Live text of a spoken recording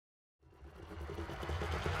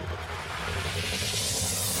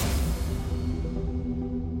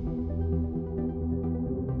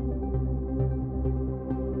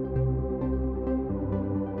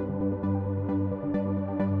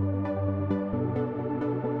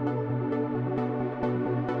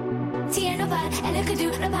tierno par, eller que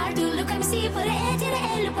du repar, du look I'm see for det till det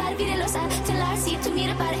eller par, vi det losa till our see to me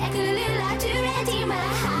repar, ek lilla du ready my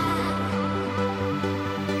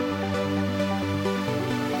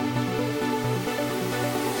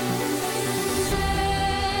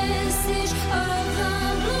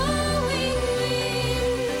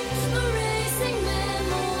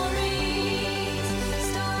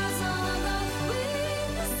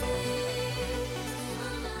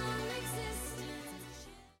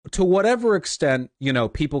To whatever extent, you know,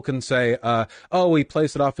 people can say, oh, we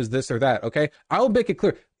place it off as this or that, okay? I'll make it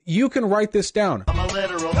clear. You can write this down. I'm a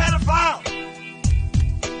literal pedophile.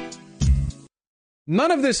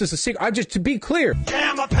 None of this is a secret. To be clear.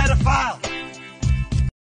 Yeah, I'm a pedophile.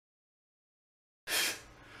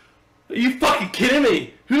 Are you fucking kidding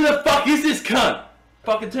me? Who the fuck is this cunt?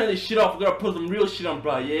 Fucking turn this shit off. We gotta put some real shit on,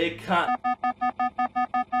 bro. Yeah, cunt.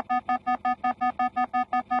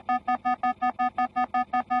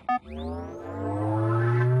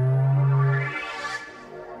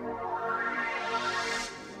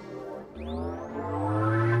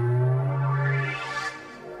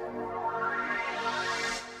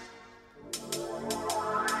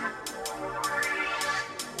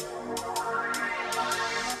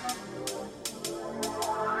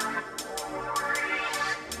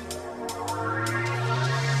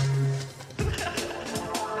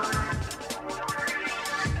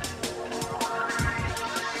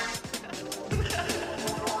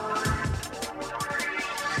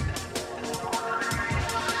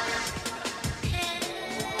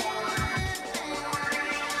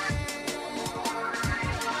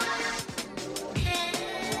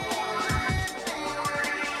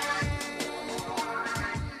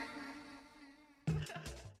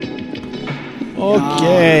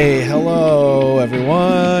 Okay, hello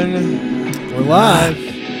everyone. We're live.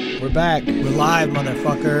 We're back. We're live,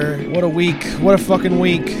 motherfucker. What a week. What a fucking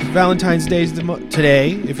week. Valentine's Day's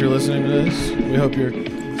today, if you're listening to this. We hope you're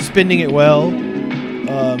spending it well. You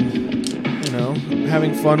know,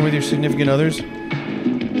 having fun with your significant others.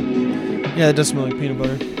 Yeah, it does smell like peanut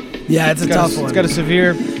butter. Yeah, it's a tough one. It's got a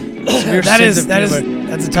severe that's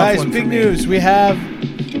a tough Guys, one. Big for me. news. We have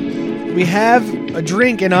a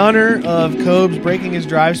drink in honor of Cobras breaking his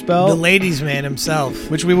drive spell. The ladies' man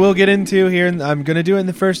himself. Which we will get into here. And I'm going to do it in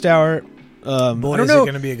the first hour. Boy, I don't is know. it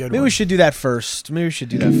going to be a good Maybe one. we should do that first. We should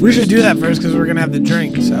do that first because we're going to have the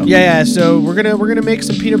drink. So Yeah, so we're gonna make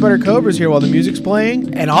some peanut butter Cobras here while the music's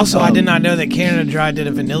playing. And also, I did not know that Canada Dry did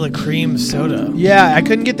a vanilla cream soda. Yeah, I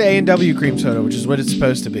couldn't get the A&W cream soda, which is what it's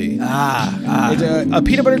supposed to be. It's a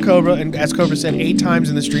peanut butter Cobra, and as Cobra said 8 times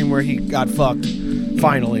in the stream where he got fucked,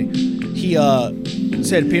 finally. He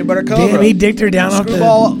said peanut butter Cobra. Damn, he dicked her down off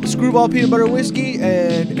Screwball peanut butter whiskey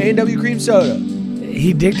and A&W cream soda.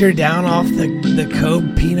 He dicked her down off the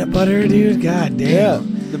Cobe peanut butter, dude. God damn. Yeah,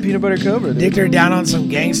 the peanut butter Cobra. Dude. Dicked her down on some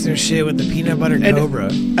gangster shit with the peanut butter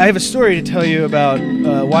Cobra. I have a story to tell you about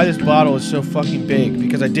why this bottle is so fucking big,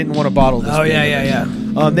 because I didn't want to bottle this. Oh, big.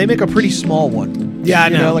 Yeah. They make a pretty small one. Yeah, I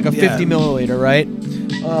know. Like a 50 milliliter, right?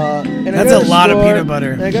 And that's a lot of peanut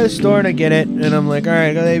butter. And I go to the store and I get it, and I'm like, all right,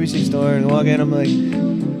 I go to the ABC store and I walk in.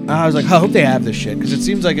 I was like, I hope they have this shit, because it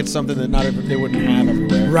seems like it's something that they wouldn't have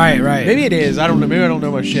everywhere. Right. Maybe it is. I don't know. Maybe I don't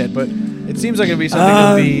know my shit, but it seems like it'd be something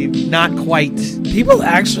that would be not quite. People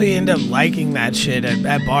actually end up liking that shit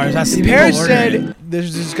at bars. I see Paris people said ordering it.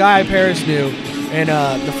 there's this guy Paris knew, and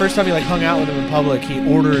the first time he hung out with him in public, he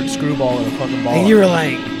ordered Screwball in a fucking ball. And you were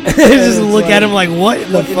like, just look at him like, what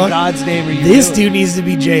the fuck? In God's name are you This doing? dude needs to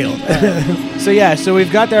be jailed. So we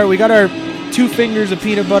got our 2 fingers of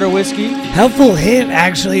peanut butter whiskey. Helpful hint,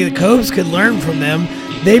 actually, the Cobes could learn from them.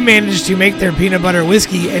 They managed to make their peanut butter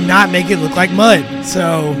whiskey and not make it look like mud.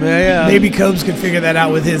 So maybe Cobes could figure that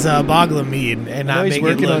out with his Boglum mead and not make it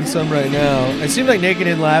look. He's working on some right now. It seemed like Naked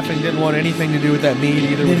and Laughing didn't want anything to do with that mead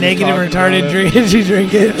either. The Naked and Retarded drink. She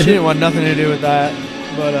drink it. She didn't want nothing to do with that.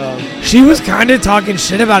 But she was kind of talking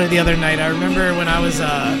shit about it the other night. I remember when I was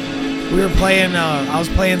we were playing. I was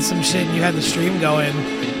playing some shit and you had the stream going.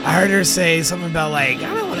 I heard her say something about like,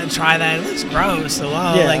 I don't want to try that. It looks gross. So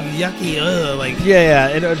like yucky.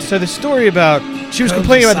 And so the story about she was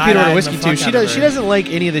complaining about the peanut butter whiskey too. She doesn't like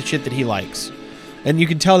any of the shit that he likes, and you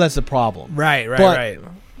can tell that's the problem. Right.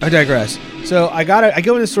 I digress. So I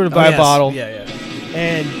go in the store to buy a bottle. Yeah.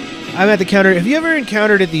 And I'm at the counter. Have you ever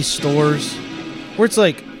encountered at these stores where it's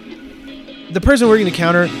like the person working the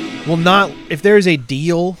counter will not, if there is a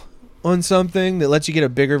deal on something that lets you get a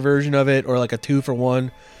bigger version of it or like a 2-for-1,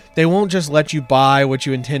 they won't just let you buy what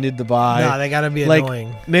you intended to buy. No, they gotta be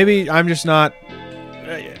annoying. Maybe I'm just not.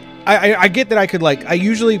 I get that I could like. I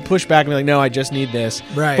usually push back and be like, no, I just need this.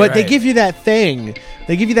 Right. But they give you that thing.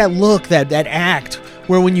 They give you that look, that act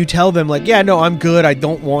where when you tell them like, yeah, no, I'm good. I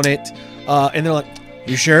don't want it. And they're like,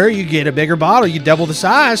 you sure? You get a bigger bottle. You double the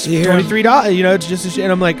size. $23. You know, it's just a shit.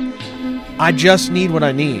 And I'm like, I just need what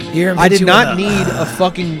I need. I did not need a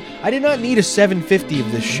fucking. I did not need a 750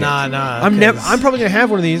 of this shit. Nah. I'm probably gonna have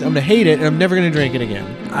one of these. I'm gonna hate it, and I'm never gonna drink it again.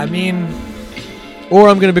 I mean, or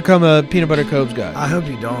I'm gonna become a peanut butter Cobras guy. I hope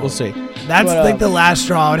you don't. We'll see. That's like the last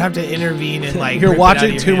straw. I would have to intervene and like. You're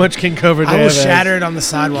watching too much King Cobra. I will shatter it on the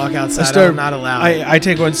sidewalk outside. I will not allow it. I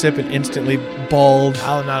take one sip and instantly bald.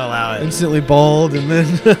 I will not allow it. Instantly bald, and then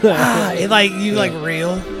it like you like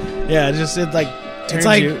real. Yeah, it like turns it's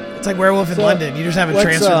like you. It's like Werewolf in London. You just have a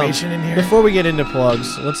transformation in here. Before we get into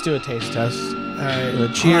plugs, let's do a taste test. All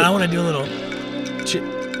right. Cheers. I want to do a little.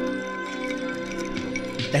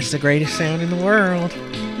 That's the greatest sound in the world.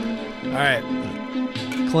 All right.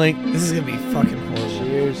 Clink. This is gonna be fucking horrible.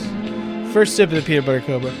 Cheers. First sip of the peanut butter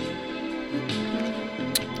Cobra.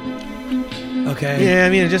 Okay. Yeah, I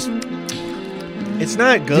mean, it's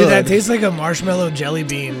not good. Dude, that tastes like a marshmallow jelly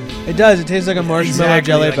bean. It does. It tastes like a marshmallow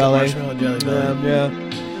jelly belly. Marshmallow jelly belly. Yeah.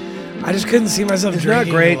 I just couldn't see myself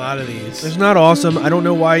drinking not great. a lot of these. It's not awesome. I don't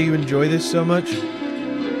know why you enjoy this so much.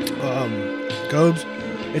 Cobes,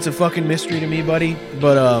 it's a fucking mystery to me, buddy.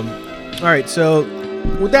 But all right. So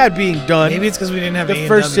with that being done, maybe it's because we didn't have the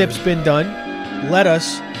first sip's been done. Let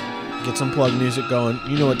us get some plug music going.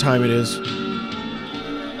 You know what time it is.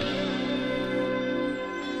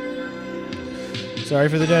 Sorry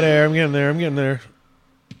for the dead air. I'm getting there.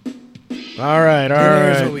 All right.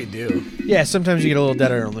 Here's what we do. Yeah, sometimes you get a little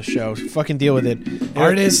dead air on the show. Fucking deal with it.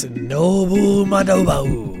 Artist Nobu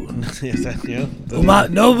Madobu. Yeah.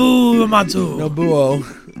 Nobu Uematsu. Nobuo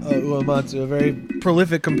Uematsu, a very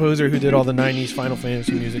prolific composer who did all the 90s Final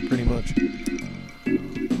Fantasy music pretty much.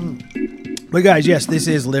 But guys, yes, this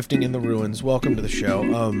is Lifting in the Ruins. Welcome to the show.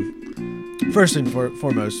 First and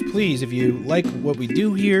foremost, please, if you like what we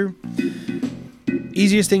do here,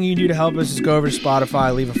 easiest thing you can do to help us is go over to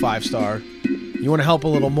Spotify, leave a 5-star. You want to help a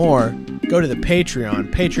little more, go to the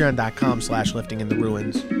Patreon,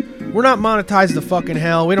 patreon.com/liftingintheruins. We're not monetized the fucking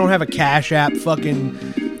hell. We don't have a Cash App fucking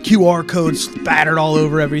QR code spattered all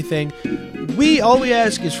over everything. All we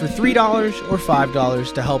ask is for $3 or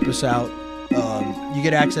 $5 to help us out. You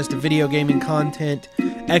get access to video gaming content,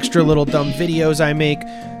 extra little dumb videos I make.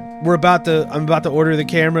 I'm about to order the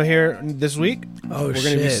camera here this week. We're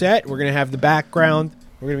going to be set. We're going to have the background.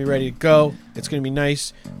 We're going to be ready to go. It's going to be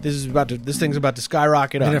nice. This thing's about to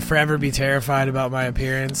skyrocket up. I'm going to forever be terrified about my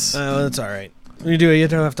appearance. That's all right. When you do it, you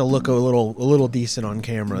don't have to look a little decent on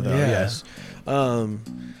camera, though. Yeah. Yes.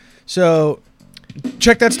 So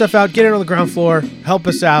check that stuff out. Get it on the ground floor. Help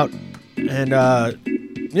us out. And,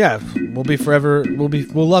 yeah, we'll be forever.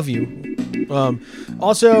 We'll love you.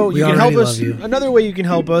 Also, you can help us. Another way you can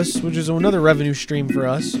help us, which is another revenue stream for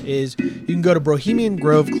us, is you can go to Bohemian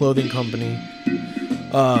Grove Clothing Company.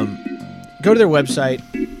 Go to their website,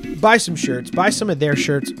 buy some shirts, buy some of their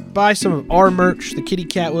shirts, buy some of our merch, the Kitty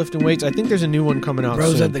Cat Lifting Weights. I think there's a new one coming out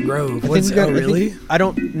Bros soon. at the Grove. Really? I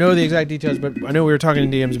don't know the exact details, but I know we were talking in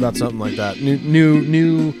DMs about something like that.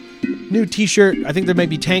 New T-shirt. I think there may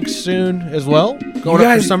be tanks soon as well. Going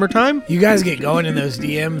up for summertime. You guys get going in those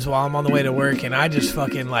DMs while I'm on the way to work, and I just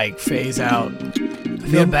fucking like phase out. I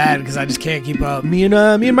feel bad because I just can't keep up. Me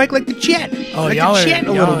and Mike like to chat. Oh, like y'all to chat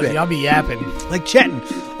a little bit. Y'all be yapping. Like chatting.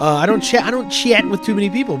 I don't chat with too many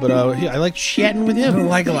people, but I like chatting with him. I don't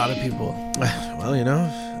like a lot of people.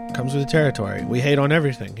 Well, comes with the territory. We hate on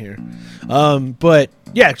everything here. But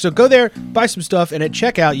yeah, so go there, buy some stuff, and at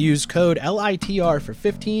checkout use code LITR for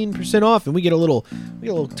 15% off, and we get a little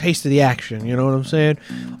taste of the action. You know what I'm saying?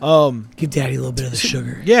 Give Daddy a little bit of the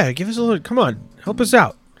sugar. Yeah, give us a little. Come on, help us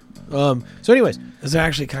out. So, anyways, this is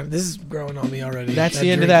actually this is growing on me already. That's the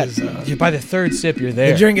end of that. By the third sip, you're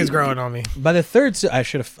there. The drink is growing on me. By the third sip, I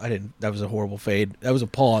didn't. That was a horrible fade. That was a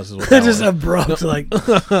pause. Just abrupt, like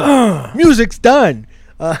music's done.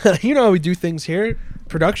 You know how we do things here.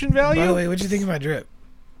 Production value. By the way, what'd you think of my drip?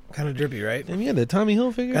 Kind of drippy, right? And yeah, the Tommy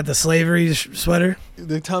Hilfiger. Got the slavery sweater.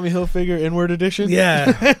 The Tommy Hilfiger inward edition.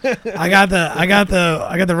 Yeah, I got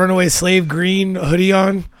the runaway slave green hoodie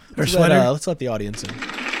on or sweater. Let's let the audience in.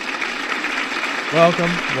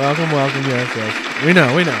 Welcome. Yes. We know.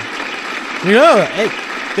 Hey,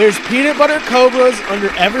 there's peanut butter Cobras under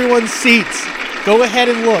everyone's seats. Go ahead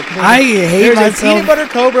and look. There's a peanut butter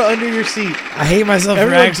Cobra under your seat. I hate myself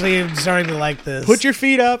for actually starting to like this. Put your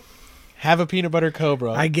feet up. Have a peanut butter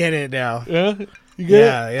Cobra. I get it now. Yeah, you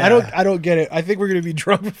get it. Yeah. I don't get it. I think we're gonna be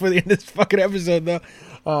drunk before the end of this fucking episode, though.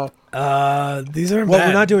 These aren't well, bad.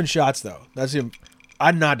 we're not doing shots though. That's him.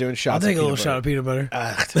 I'm not doing I'll shots. take a of little shot of peanut butter.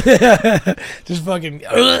 Just fucking.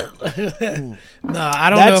 No, I don't know That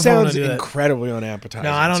if I want sounds to do that. incredibly unappetizing.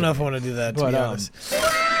 No, I don't to know if me. I want to do that. To But, be honest.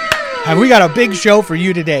 We got a big show for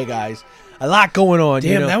you today, guys. A lot going on.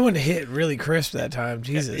 Damn, you know? that one hit really crisp that time.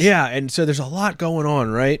 Jesus. Yeah, and so there's a lot going on,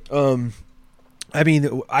 right? I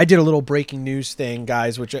mean, I did a little breaking news thing,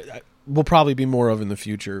 guys, which will probably be more of in the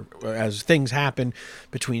future as things happen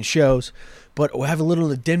between shows. But we'll have a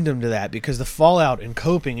little addendum to that because the fallout and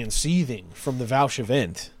coping and seething from the Vaushs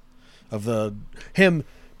event of him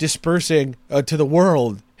dispersing to the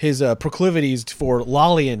world his proclivities for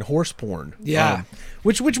lolly and horse porn. Yeah.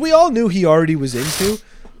 Which we all knew he already was into,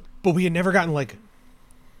 but we had never gotten like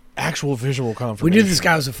actual visual confirmation. We knew this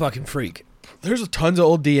guy was a fucking freak. There's tons of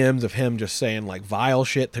old DMs of him just saying like vile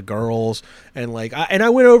shit to girls, and like I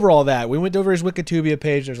went over all that. We went over his Wikitubia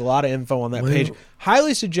page. There's a lot of info on that page.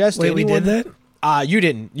 Highly suggest. Wait, we did that? You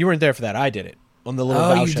didn't. You weren't there for that. I did it on the little.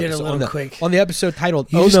 Oh, Vaushs you did episode, a little quick on the episode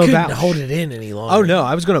titled You "Oh just No couldn't Vaushs." hold it in any longer. Oh no,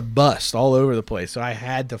 I was gonna bust all over the place, so I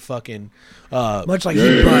had to fucking. Much like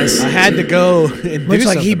he bust. I had to go and Much do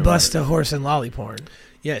like he something about bust a horse and lolly porn.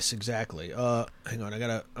 Yes, exactly. Hang on,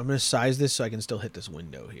 I'm gonna size this so I can still hit this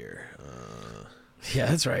window here. Yeah,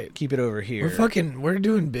 that's right. Keep it over here. We're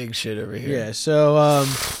doing big shit over here. Yeah. So,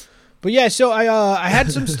 but yeah, so I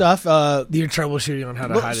had some stuff. Your troubleshooting on how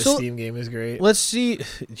to hide a so- Steam game is great. Let's see.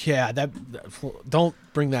 Yeah, don't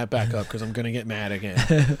bring that back up because I'm gonna get mad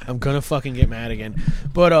again. I'm gonna fucking get mad again.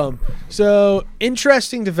 But so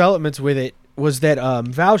interesting developments with it was that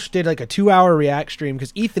Vaushs did like a 2-hour react stream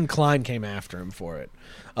because Ethan Klein came after him for it,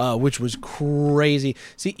 which was crazy.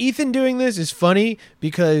 See, Ethan doing this is funny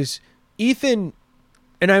because Ethan,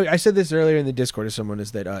 and I said this earlier in the Discord to someone,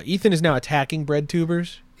 is that Ethan is now attacking bread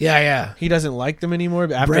tubers. Yeah. He doesn't like them anymore.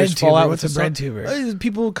 But after Bread his fallout tuber? with What's the a bread song- tuber?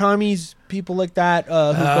 People, commies, people like that who go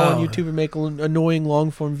on YouTube and make annoying long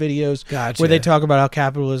form videos Gotcha. where they talk about how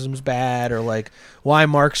capitalism's bad or like why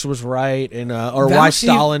Marx was right and or why Vaushs-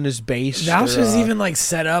 Stalin is based. Vaushs or, is even like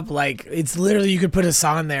set up like it's literally you could put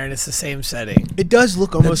Hassan there and it's the same setting. It does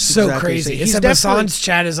look That's almost so exactly the crazy. same. Except definitely- Hassan's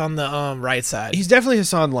chat is on the right side. He's definitely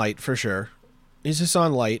Hassan Light for sure. He's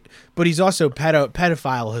Hassan Light, but he's also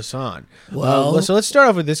pedophile Hassan. Well- So let's start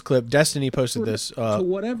off with this clip. Destiny posted this. To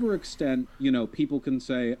whatever extent, people can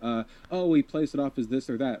say, oh, we place it off as this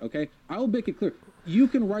or that, okay? I'll make it clear. You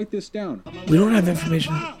can write this down. We don't have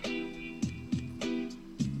information.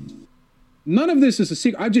 None of this is a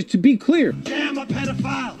secret. To be clear. Damn a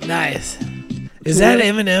pedophile. Nice. Is that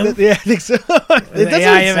Eminem? Yeah, I think so. That's what it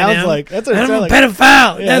AI sounds Eminem? like. That's what it I'm sounds a like.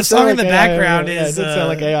 pedophile. Yeah, that it song sounds in the like AI background Eminem. is. Yeah, it does sound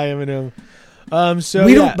like AI Eminem. So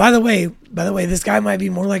we yeah. don't. By the way, this guy might be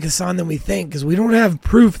more like Hassan than we think because we don't have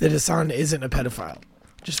proof that Hassan isn't a pedophile.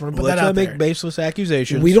 Just want to put Let's that not out make there. baseless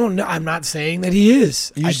accusations. We don't know. I'm not saying that he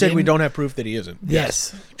is. You I said we didn't- don't have proof that he isn't.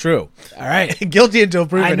 Yes. True. All right. Guilty until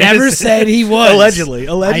proven I never innocent. said he was. Allegedly.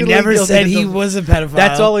 I never guilty said he until- was a pedophile.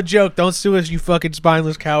 That's all a joke. Don't sue us, you fucking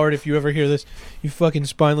spineless coward. If you ever hear this, you fucking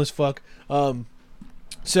spineless fuck.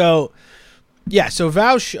 So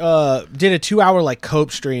Vaushs did a 2-hour like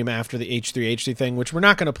cope stream after the H3H3 thing, which we're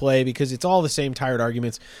not going to play because it's all the same tired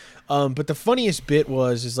arguments. But the funniest bit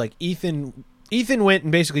is like Ethan went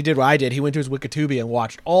and basically did what I did. He went to his Wikitubia and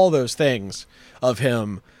watched all those things of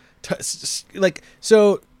him.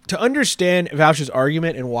 To understand Vaush's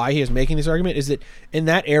argument and why he is making this argument is that in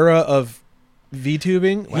that era of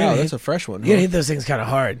VTubing, wow, that's a fresh one. You gotta Huh? hit those things kind of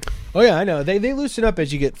hard. Oh yeah, I know. They loosen up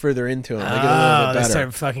as you get further into them. They get a little bit They better.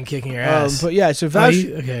 start fucking kicking your ass. But yeah, so Oh,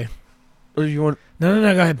 Vaushs. okay. Or you want? No,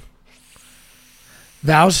 go ahead.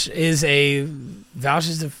 Vaushs is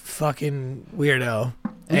a fucking weirdo.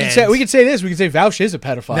 We could say this. We could say Vaushs is a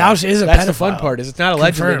pedophile. Vaushs is a That's the fun pedophile. part. Is it's not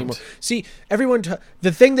allegedly Confirmed. anymore. See, everyone.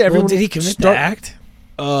 The thing that everyone. Well, did he commit the act?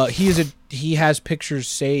 He has pictures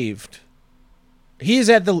saved. He is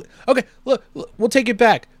at the. Okay, look, we'll take it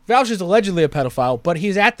back. Vaushs is allegedly a pedophile, but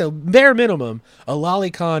he's at the bare minimum a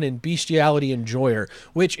lolicon and bestiality enjoyer,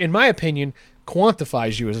 which, in my opinion,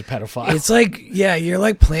 quantifies you as a pedophile. It's like, yeah, you're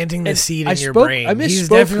like planting the And seed I in your spoke- brain. I He's misspoke.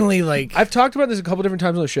 definitely like. I've talked about this a couple different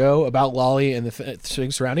times on the show about lolly and the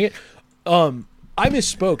things surrounding it. I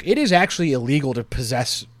misspoke. It is actually illegal to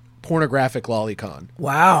possess pornographic lolicon.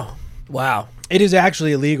 Wow. It is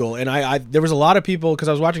actually illegal, and I there was a lot of people because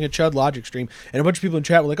I was watching a Chud Logic stream, and a bunch of people in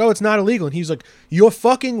chat were like, "Oh, it's not illegal," and he's like, "You're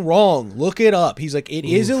fucking wrong. Look it up." He's like, "It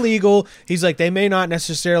is illegal." He's like, "They may not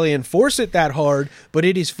necessarily enforce it that hard, but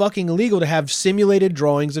it is fucking illegal to have simulated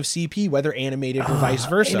drawings of CP, whether animated or vice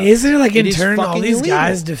versa." And is there like It in is turn all fucking these illegal.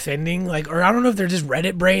 guys defending like, or I don't know if they're just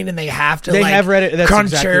Reddit brain and they have to They like have Reddit. That's contrarian.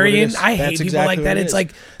 exactly what it is. I hate That's people exactly like what that. it It's is.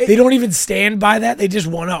 like they don't even stand by that. They just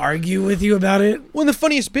want to argue with you about it. Well, the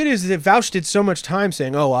funniest bit is that Vaushs did so so much time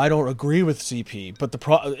saying, "Oh, I don't agree with CP," but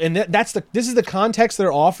this is the context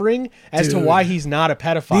they're offering as to why he's not a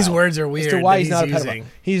pedophile. These words are weird. As to why he's not a pedophile.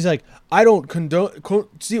 He's like, I don't condone.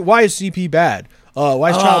 See, why is CP bad?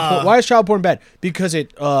 Why is child porn bad? Because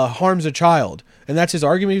it harms a child, and that's his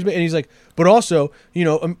argument. And he's like, but also,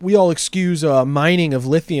 we all excuse mining of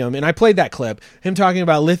lithium, and I played that clip, him talking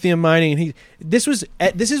about lithium mining, and this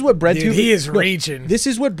is what breadtubers. He is reaching. This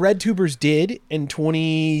is what breadtubers did in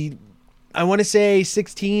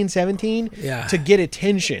 16, 17, to get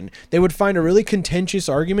attention. They would find a really contentious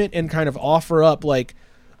argument and kind of offer up like,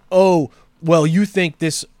 oh, well, you think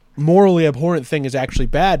this morally abhorrent thing is actually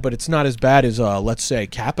bad, but it's not as bad as let's say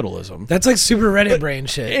capitalism. That's like super Reddit brain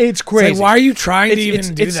shit. It's crazy. It's like, why are you trying to even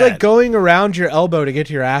do that? It's like going around your elbow to get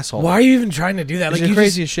to your asshole. Why are you even trying to do that? Like,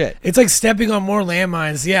 crazy as shit. It's like stepping on more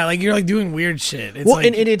landmines. Yeah, like you're like doing weird shit. It's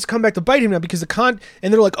and it's come back to bite him now because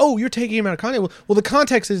and they're like, oh, you're taking him out of context. Well, the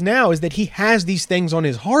context is that he has these things on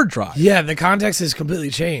his hard drive. Yeah, the context has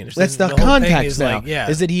completely changed. That's the context now.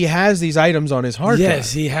 Is that he has these items on his hard drive.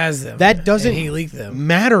 Yes, he has them. That doesn't he leaked them.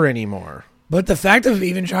 matter anymore. But the fact of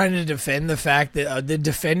even trying to defend the fact that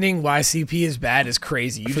defending why CP is bad is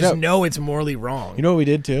crazy. You just know it's morally wrong. You know what we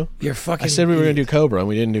did too? You're fucking. I said we were going to do Cobra, and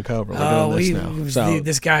we didn't do Cobra. We're doing this now.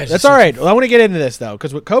 This guy's. That's all right. Well, I want to get into this though,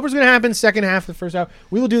 because what Cobra's going to happen second half of the first hour.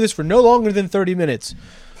 We will do this for no longer than 30 minutes,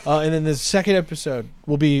 and then the second episode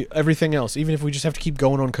will be everything else, even if we just have to keep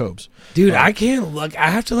going on Cobes. Dude, I can't look. I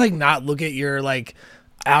have to not look at your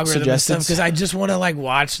algorithm and stuff because I just want to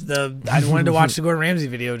watch I wanted to watch the Gordon Ramsay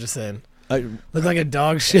video just then. Look like a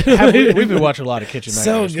dog shit. We've been watching a lot of Kitchen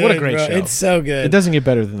Nightmares. Good, what a great bro. show! It's so good. It doesn't get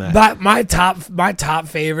better than that. But my top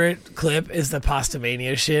favorite clip is the Pasta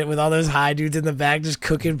Mania shit with all those high dudes in the back just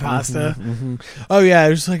cooking pasta. Oh yeah,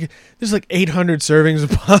 there's like 800 servings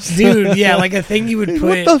of pasta, dude. Yeah, like a thing you would put.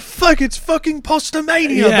 What the fuck? It's fucking Pasta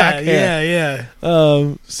Mania back here.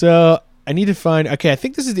 Yeah. So I need to find. Okay, I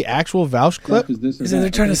think this is the actual Vaushs clip. Is they're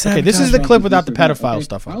trying to sabotage? Okay, this is the clip without the pedophile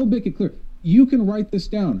stuff on. I'll make it clear. You can write this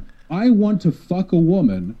down. I want to fuck a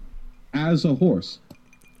woman as a horse.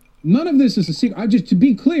 None of this is a secret. To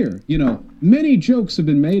be clear, many jokes have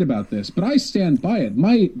been made about this, but I stand by it.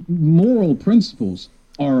 My moral principles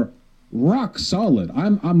are rock solid.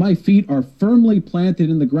 My feet are firmly planted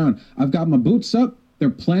in the ground. I've got my boots up. They're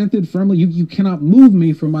planted firmly. You cannot move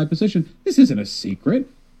me from my position. This isn't a secret.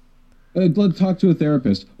 Let's talk to a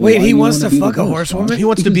therapist. Wait, he wants to fuck a horsewoman? He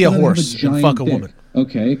wants to be a horse and fuck a woman.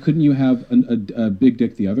 Okay, couldn't you have a big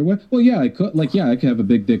dick the other way? Well, yeah, I could. I could have a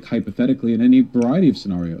big dick hypothetically in any variety of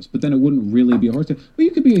scenarios, but then it wouldn't really be a horse dick. Well,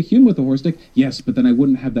 you could be a human with a horse dick, yes, but then I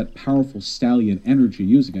wouldn't have that powerful stallion energy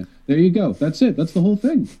using it. There you go. That's it. That's the whole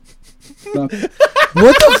thing. What the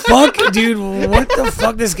fuck, dude? What the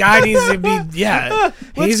fuck? This guy needs to be. Yeah,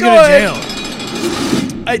 he's going to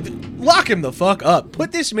jail. Lock him the fuck up.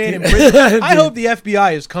 Put this man in prison. I hope the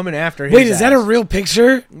FBI is coming after him. Wait, is that a real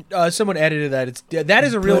picture? Someone edited that. That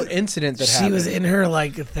is a real incident that happened. She was in her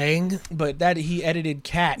thing, but that he edited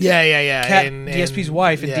Kat. Yeah. Kat, DSP's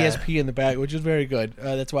wife, and DSP in the back, which is very good.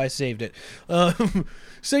 That's why I saved it.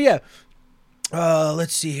 So yeah.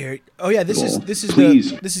 Let's see here. Oh yeah, this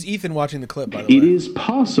is Ethan watching the clip. By the way, it is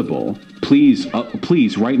possible. Please,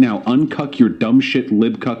 right now, uncuck your dumb shit,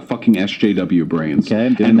 libcuck, fucking SJW brains,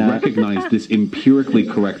 and recognize this empirically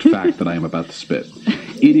correct fact that I am about to spit.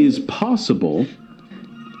 It is possible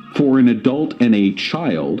for an adult and a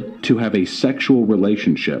child to have a sexual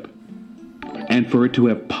relationship, and for it to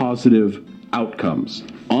have positive outcomes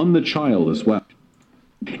on the child as well.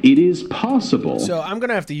 It is possible. So I'm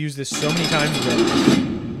gonna have to use this so many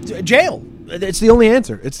times. Jail. It's the only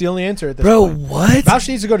answer. It's the only answer at this point. Bro, what? Vaushs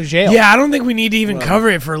needs to go to jail. Yeah, I don't think we need to even cover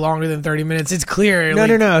it for longer than 30 minutes. It's clear. No.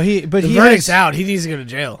 The verdict's out. He needs to go to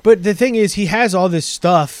jail. But the thing is, he has all this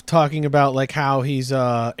stuff talking about how he's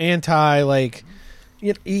anti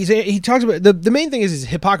he talks about the main thing is his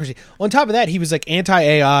hypocrisy. On top of that, he was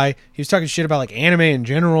anti-AI. He was talking shit about anime in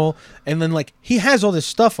general, and then he has all this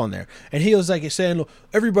stuff on there, and he was saying, look,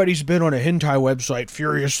 everybody's been on a hentai website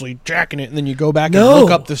furiously jacking it, and then you go back and look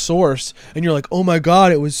up the source, and you're like, oh my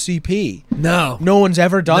god, it was CP. No one's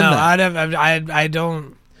ever done that. I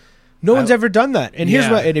don't. No one's ever done that. And here's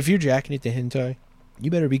what. And if you're jacking it to hentai, you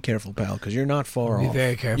better be careful, pal, because you're not far off. Be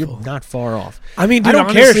very careful. You're not far off. I mean, dude, I don't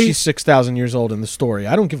honestly, care if she's 6,000 years old in the story.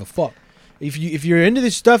 I don't give a fuck. If you're into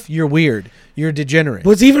this stuff, you're weird. You're a degenerate.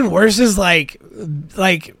 What's even worse is like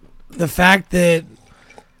the fact that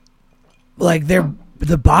they're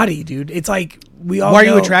the body, dude. It's we all. Why are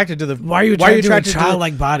you attracted to the? Why are you attracted to a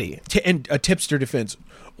childlike body? And a tipster defense.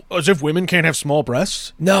 As if women can't have small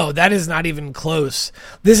breasts. No, that is not even close.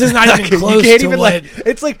 This is not even close You can't to even what...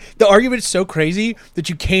 it's like the argument is so crazy that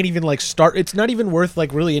you can't even like start. It's not even worth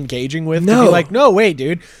like really engaging with. No. To be like, no, wait,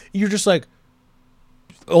 dude. You're just like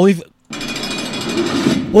only.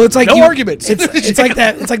 Well, it's like No arguments. It's like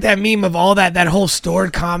that. It's like that meme of all that whole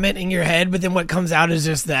stored comment in your head, but then what comes out is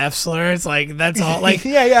just the F slur. It's like that's all. Like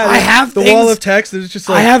yeah. I have the things, wall of text. It's just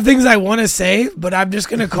like I have things I want to say, but I'm just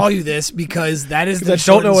gonna call you this because that is the I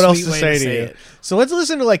don't know what else to way say to you. it. So let's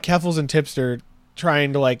listen to like Keffels and Tipster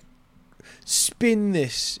trying to like spin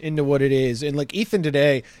this into what it is. And like Ethan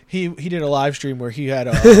today, he did a live stream where he had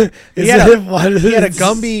a he had a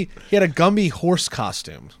Gumby horse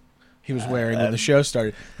costume he was wearing when the show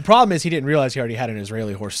started. The problem is he didn't realize he already had an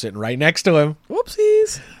Israeli horse sitting right next to him.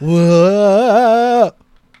 Whoopsies. Whoa.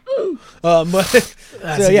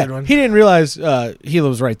 That's a good one. He didn't realize Gila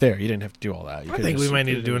was right there. You didn't have to do all that. You I could think just- we might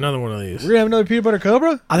need to do another one of these. We're gonna have another peanut butter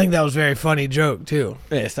cobra. I think that was a very funny joke too.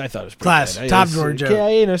 Yes, I thought it was pretty Class, good. top drawer joke. Yeah,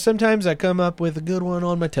 you know, sometimes I come up with a good one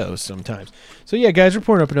on my toes. Sometimes. So yeah, guys, we're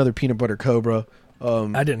pouring up another peanut butter cobra.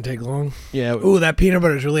 That didn't take long. Yeah. Ooh, that peanut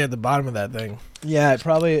butter is really at the bottom of that thing. Yeah, it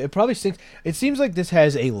probably stinks. It seems like this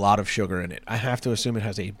has a lot of sugar in it. I have to assume it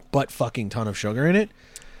has a butt fucking ton of sugar in it.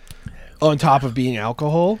 On top of being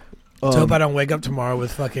alcohol. Let's hope I don't wake up tomorrow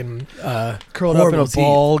with fucking Curled up in a horrible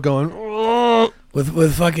ball, going. "Oh."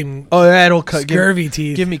 with fucking Oh, yeah, it'll cut. scurvy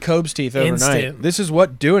teeth. Give me Cobe's teeth overnight. Instant. This is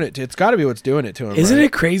what doing it. It's got to be what's doing it to him. Isn't right?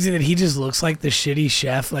 it crazy that he just looks like the shitty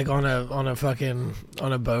chef, like on a fucking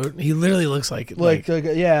on a boat? He literally looks like Like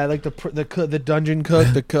the dungeon cook,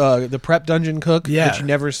 the prep dungeon cook Yeah. that you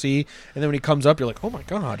never see, and then when he comes up, you're like, oh my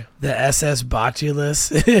god, the SS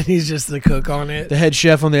Botulus, and he's just the cook on it. the head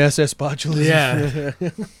chef on the SS Botulus. Yeah,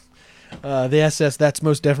 The SS. That's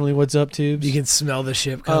most definitely what's up, tubes. you can smell the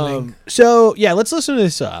ship coming. So yeah, let's listen to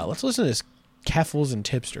this. Let's listen to this Keffels and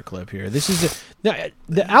Tipster clip here. This is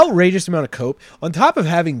the outrageous amount of cope on top of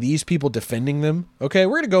having these people defending them. Okay,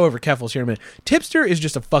 we're gonna go over Keffels here in a minute. Tipster is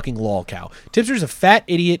just a fucking lol cow. Tipster's a fat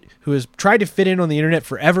idiot who has tried to fit in on the internet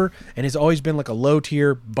forever and has always been like a low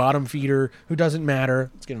tier bottom feeder who doesn't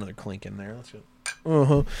matter. Let's get another clink in there. Let's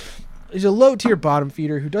go. He's a low tier bottom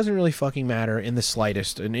feeder who doesn't really fucking matter in the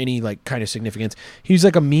slightest in any like kind of significance. He's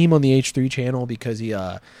like a meme on the H3 channel because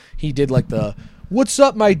he did like the "What's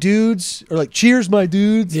up, my dudes?" or like "Cheers, my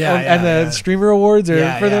dudes," and the streamer awards or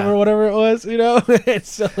for them or whatever it was, you know. And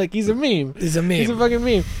so like he's a meme. He's a meme. He's a fucking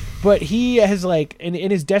meme. But he has like in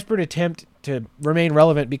his desperate attempt to remain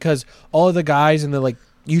relevant because all of the guys in the like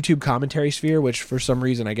YouTube commentary sphere, which for some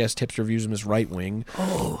reason I guess Tipster views him as right wing,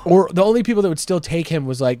 or the only people that would still take him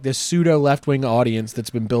was like this pseudo left wing audience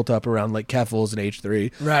that's been built up around like Keffels and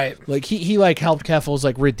H3. Right. Like he like helped Keffels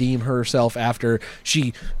like redeem herself after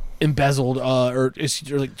she embezzled or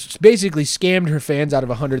like basically scammed her fans out of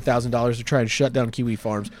 $100,000 to try and shut down Kiwi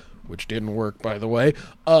Farms, which didn't work, by the way.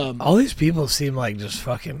 All these people seem like just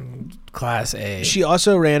fucking class A. She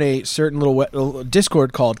also ran a certain little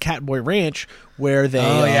Discord called Catboy Ranch where they...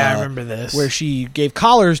 Oh, yeah, I remember this. Where she gave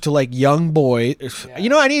collars to, like, young boy. Yeah. You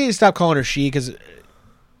know, I need to stop calling her she because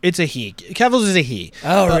it's a he. Keffels is a he.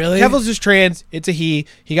 Oh, really? Keffels is trans. It's a he.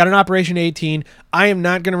 He got an Operation 18. I am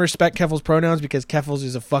not going to respect Keffels' pronouns because Keffels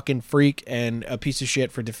is a fucking freak and a piece of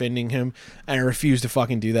shit for defending him, and I refuse to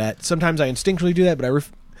fucking do that. Sometimes I instinctually do that, but I'm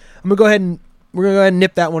gonna go ahead and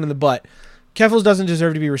nip that one in the butt. Keffels doesn't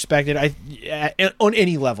deserve to be respected. On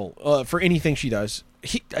any level for anything she does.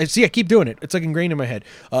 I keep doing it. It's like ingrained in my head.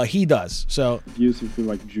 He does. So Views if you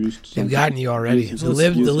like juiced. They've gotten you already. The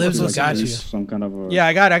libs have got you. Some kind of a, yeah,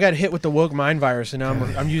 I got hit with the woke mind virus, and now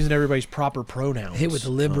I'm using everybody's proper pronouns. Hit with the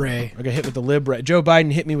lib ray. I got hit with the lib ray. Joe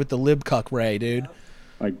Biden hit me with the lib cuck ray, dude.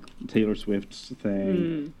 like Taylor Swift's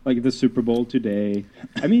thing, like the Super Bowl today.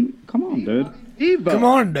 I mean, come on, dude. Come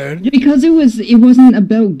on, dude. Because it wasn't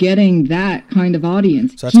about getting that kind of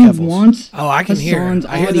audience. So that's he Keffels. wants Oh, I can Hassan's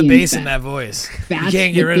hear. I hear the audience bass in back. that voice. You That's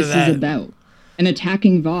can't get what rid of this that. is about. And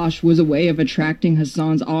attacking Vaushs was a way of attracting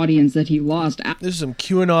Hassan's audience that he lost. This is some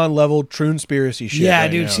QAnon level true-spiracy shit. Yeah, right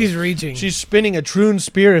dude, now. she's reaching. She's spinning a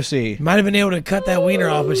true-spiracy. Might have been able to cut that wiener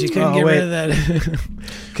off, but she couldn't Oh, get wait. rid of that.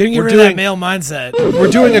 couldn't get We're rid of that doing- male mindset. We're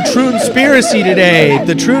doing a true-spiracy today.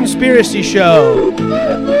 The true-spiracy show.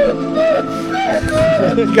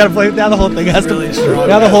 You gotta play. Now the whole thing has Really to. strong,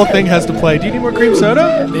 Now the man. whole thing has to play. Do you need more cream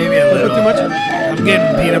soda? Maybe a little. Too much? I'm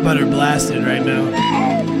getting peanut butter blasted right now. All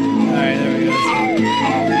right, there we go.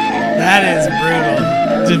 That is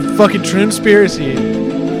brutal. It's a fucking true-spiracy.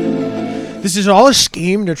 This is all a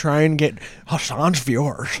scheme to try and get Hassan's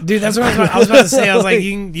viewers. Dude, that's what I was about to say. I was like,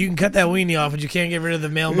 you can cut that weenie off, but you can't get rid of the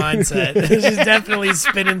male mindset. She's definitely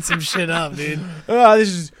spinning some shit up, dude.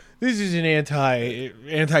 This This is an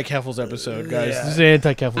anti-Keffels episode, guys. Yeah. This is an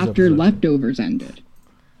anti-Keffels After episode. leftovers ended.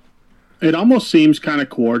 It almost seems kind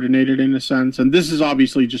of coordinated in a sense, and this is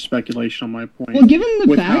obviously just speculation on my point. Well, given the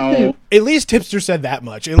with fact how- that At least Tipster said that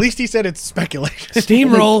much. At least he said it's speculation.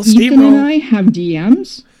 Steamroll, Ethan and steamroll. I have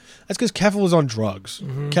DMs, That's because Keffel was on drugs.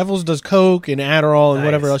 Keffels does coke and Adderall and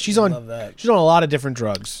whatever else. She's I on. love that. She's on a lot of different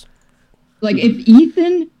drugs. like if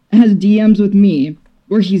Ethan has DMs with me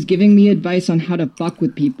where he's giving me advice on how to fuck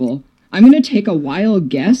with people, I'm going to take a wild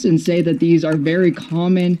guess and say that these are very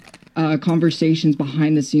common conversations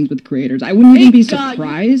behind the scenes with creators. I wouldn't even be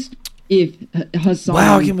surprised if Hassan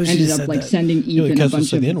Wow, I can't believe she ended just up said like that. sending Ethan a Kessel bunch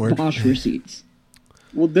said of the N-word. Vaushs receipts.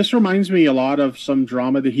 Well, this reminds me a lot of some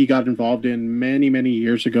drama that he got involved in many, many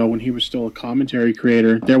years ago when he was still a commentary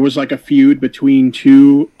creator. There was like a feud between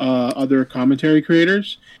two other commentary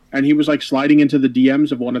creators, and he was like sliding into the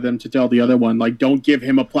DMs of one of them to tell the other one, like, don't give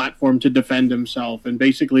him a platform to defend himself, and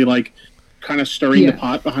basically like kind of stirring the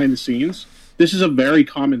pot behind the scenes. This is a very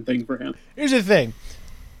common thing for him. Here's the thing.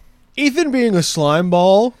 Ethan being a slime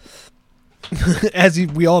ball, as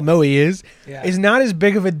we all know he is not as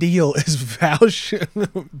big of a deal as Vaush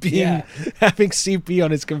having CP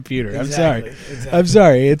on his computer. Exactly. I'm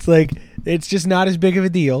sorry. It's like it's just not as big of a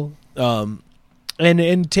deal.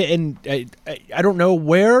 And I don't know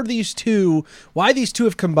why these two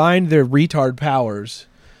have combined their retard powers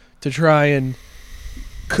to try and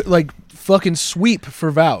like fucking sweep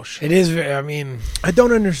for Vaush. It is very, I mean, I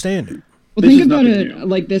don't understand it. Well, This think is about nothing it new.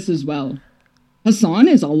 like this as well. Hassan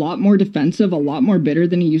is a lot more defensive, a lot more bitter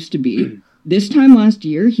than he used to be. This time last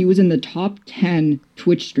year, he was in the top 10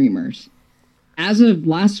 Twitch streamers. As of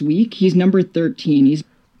last week, he's number 13.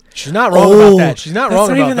 She's not wrong about that. She's not wrong that's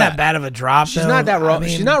about not even that. that bad of a drop. She's though. not that wrong. I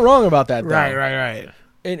mean, She's not wrong about that. Though. Right.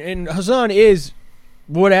 And Hassan is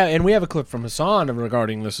and we have a clip from Hassan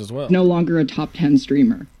regarding this as well. No longer a top 10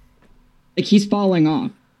 streamer. Like, he's falling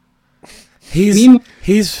off.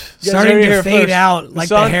 He's starting to fade out like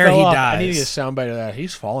the Hassan hair fell he off. dyes. I need to get a soundbite of that.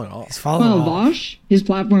 He's falling off. He's falling Well, off. Vaush, his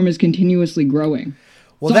platform is continuously growing.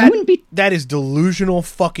 Well, So I wouldn't be... that is delusional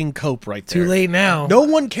fucking cope right there. Too late now. No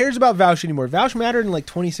one cares about Vaush anymore. Vaush mattered in like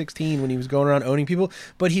 2016 when he was going around owning people,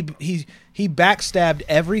 but he backstabbed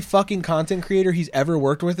every fucking content creator he's ever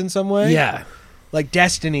worked with in some way. Yeah. Like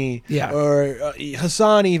Destiny, or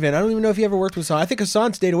Hassan. Even I don't even know if he ever worked with Hassan. I think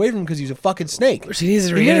Hassan stayed away from him because he's a fucking snake. She needs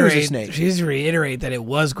to He knew he was a reiterate. snake. She needs to reiterate that it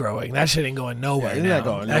was growing. That shit ain't going nowhere. it's now. not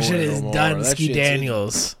going that shit nowhere is no more. done. That Ski shit's-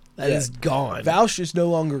 Daniels. That Yeah. is gone. Vaush is no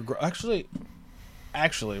longer actually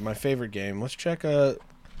my favorite game. Let's check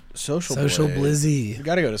Social Blade. Blizzy. We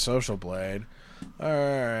gotta go to Social Blade. All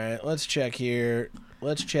right, let's check here.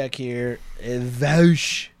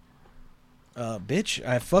 Vaush. Bitch,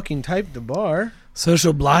 I fucking typed the bar.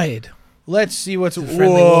 Social Blade. Let's see what's. It's a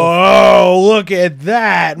friendly Whoa! Look at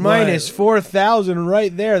that. What? Minus 4,000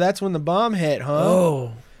 right there. That's when the bomb hit, huh?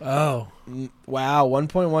 Oh. Wow,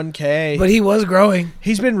 1.1K. But he was growing.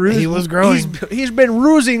 He's been rusing. He was growing. He's been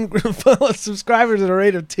rusing subscribers at a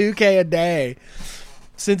rate of 2K a day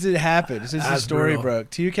since it happened. Since the That's story brutal. broke.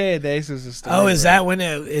 2K a day since the story. Oh, is broke. that when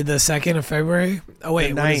the 2nd of February? Oh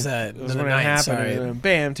wait, The what is 9th. that? It was The when it 9th, happened. sorry. And then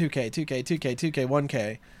bam, 2K,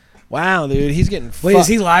 1K. Wow, dude, he's getting. Wait, is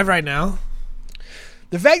he fucked. live right now?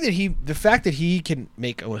 The fact that he can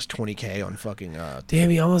make almost 20K on fucking. Damn,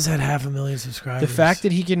 he almost had 500,000 subscribers. The fact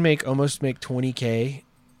that he can almost make 20K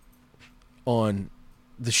on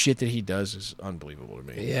the shit that he does is unbelievable to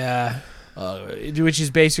me. Yeah. Which is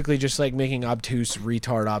basically just like making obtuse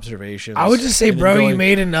retard observations. I would just say, and then bro, you going,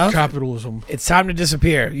 made enough. capitalism. It's time to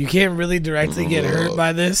disappear. You can't really directly get hurt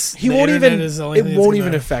by this. He The won't internet even. is the only It thing won't that's even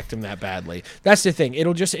gonna- affect him that badly. That's the thing.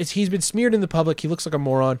 It'll just. He's been smeared in the public. He looks like a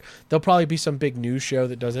moron. There'll probably be some big news show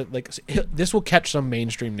that does it. Like this will catch some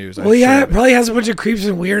mainstream news. I'm Well, yeah, sure it of it. probably has a bunch of creeps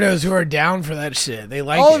and weirdos who are down for that shit. They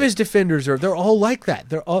like all it. of his defenders are. They're all like that.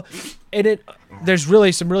 They're all. And it. There's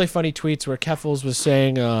really some really funny tweets where Keffels was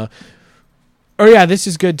saying. Oh yeah, this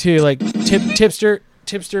is good too. Like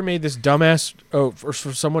Tipster made this dumbass for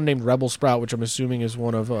someone named Rebel Sprout, which I'm assuming is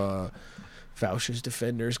one of Vaush's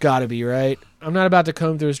defenders. Gotta be, right? I'm not about to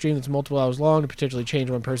comb through a stream that's multiple hours long to potentially change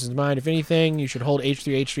one person's mind. If anything, you should hold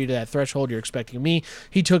H3 to that threshold you're expecting me.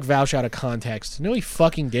 He took Vaush out of context. No, he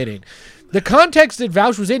fucking didn't. The context that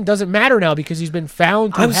Vaush was in doesn't matter now because he's been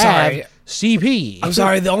found to I'm have sorry. CP. I'm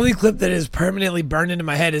sorry. The only clip that is permanently burned into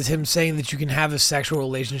my head is him saying that you can have a sexual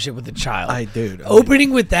relationship with a child.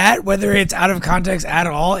 Opening with that, whether it's out of context at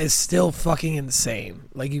all, is still fucking insane.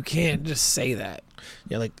 Like, you can't just say that.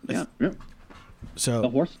 Yeah, like Yeah. so. The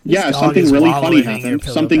horse. Yeah, This dog something is really wallowing funny in your happened.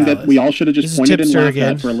 pillow Something that palace. we all should have This just is pointed and Tipster laughed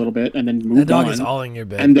again. at for a little bit, and then That moved dog on. is all in your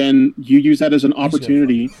bed. And then you use that as an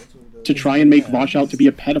opportunity to try and make Vaushs out to be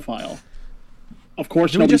a pedophile. Of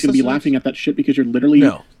course, Did we nobody's just going to be listen to laughing at that shit because you're literally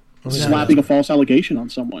No. slapping a false allegation on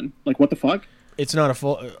someone. Like, what the fuck? It's not a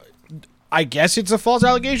full. I guess it's a false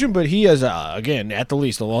allegation, but he is again at the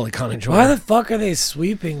least a lolicon enjoyer. Why the fuck are they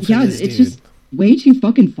sweeping for Yeah, this it's dude? just way too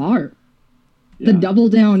fucking far. The double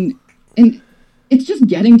down, and it's just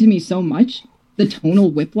getting to me so much. The tonal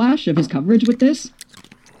whiplash of his coverage with this,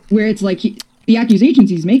 where it's like the accusations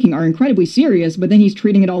he's making are incredibly serious, but then he's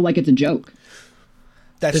treating it all like it's a joke.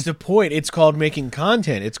 That's the point. It's called making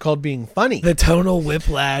content. It's called being funny. The tonal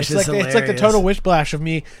whiplash It's is like the hilarious. total whiplash of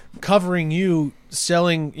me covering you,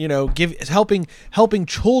 selling, helping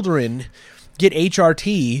children get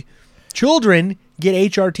HRT. Children get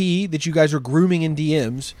HRT that you guys are grooming in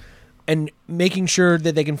DMs and making sure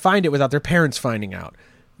that they can find it without their parents finding out.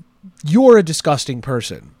 You're a disgusting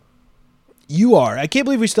person. You are. I can't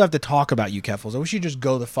believe we still have to talk about you, Keffels. I wish you'd just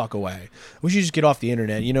go the fuck away. I wish you'd just get off the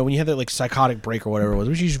internet. You know, when you have that like psychotic break or whatever it was,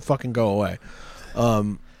 I wish you should fucking go away.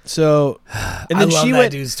 And then I love she that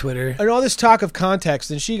went, dude's Twitter. and all this talk of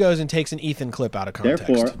context, and she goes and takes an Ethan clip out of context.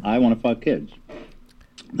 Therefore, I want to fuck kids.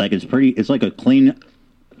 Like it's like a clean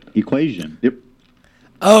equation. Yep.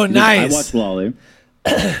 Oh, Because nice. I watch Lolly,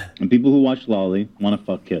 and people who watch Lolly want to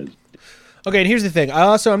fuck kids. Okay, and here's the thing.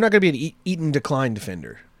 I'm not going to be an Eaton decline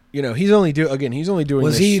defender. You know, he's only doing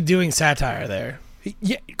Was this. he doing satire there?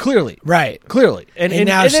 Yeah, clearly. Right. Clearly. And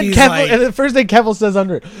now and then she's Kevel, like- and the first thing Kevel says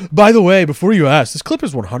under it, by the way, before you ask, this clip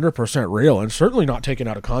is 100% real and certainly not taken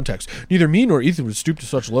out of context. Neither me nor Ethan would stoop to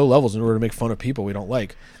such low levels in order to make fun of people we don't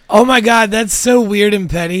like. Oh my god, that's so weird and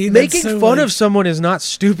petty. That's Making so, fun like- of someone is not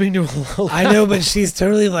stooping to a low level. I know, but she's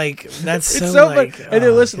totally like, that's so, It's so like... fun. And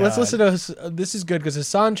then oh, listen, let's God. listen to this is good because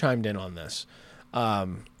Hassan chimed in on this.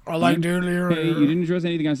 I liked earlier. Hey, you didn't address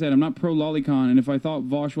anything I said. I'm not pro lolicon, and if I thought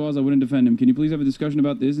Vaushs was, I wouldn't defend him. Can you please have a discussion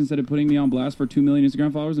about this instead of putting me on blast for 2 million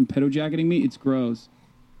Instagram followers and pedo-jacketing me? It's gross.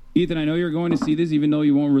 Ethan, I know you're going to see this, even though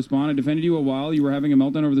you won't respond. I defended you a while. You were having a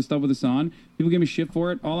meltdown over the stuff with Hassan. People give me shit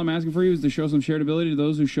for it. All I'm asking for you is to show some charitability to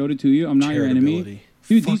those who showed it to you. I'm not your enemy. Dude,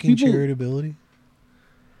 these Fucking people... charitability.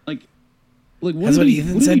 Like, what That's are what they,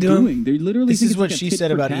 Ethan what are said they to him? doing? They literally This think is it's what like a she tit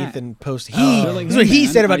said for about tat. Ethan posting. They're like, This is what hey, he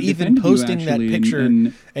man, said about I Ethan defended you, posting that actually, picture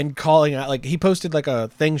and and calling out. Like he posted like a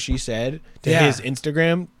thing she said to Yeah. his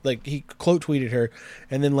Instagram. Like he quote tweeted her,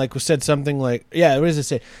 and then like said something like, "Yeah, what does it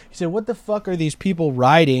say?" He said, "What the fuck are these people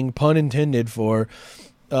writing? Pun intended for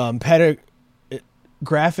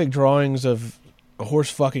graphic drawings of a horse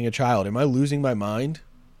fucking a child. Am I losing my mind?"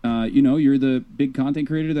 you know, you're the big content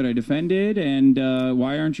creator that I defended, and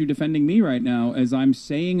why aren't you defending me right now as I'm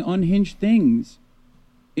saying unhinged things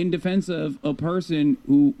in defense of a person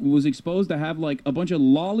who was exposed to have, like, a bunch of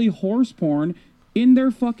lolly horse porn in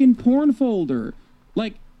their fucking porn folder?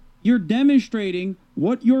 Like, you're demonstrating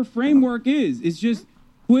what your framework is. It's just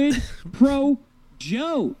quid pro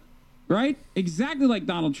Joe, right? Exactly like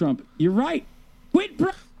Donald Trump. You're right. Quid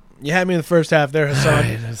pro... You had me in the first half there, Hassan.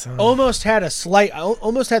 Right, Hassan. Almost had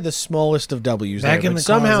the smallest of W's Back there, in but the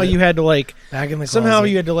somehow closet. you had to like Back in the somehow closet.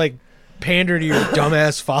 you had to like pander to your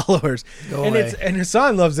dumbass followers. Go and away. and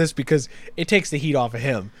Hassan loves this because it takes the heat off of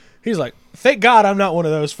him. He's like, thank God I'm not one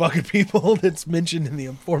of those fucking people that's mentioned in the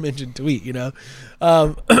aforementioned tweet, you know?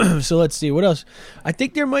 So let's see. What else? I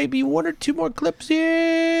think there might be one or two more clips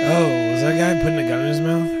here. Oh, was that guy putting a gun in his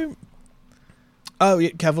mouth? Oh, yeah,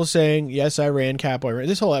 Kevil's saying, yes, I ran, Catboy ran.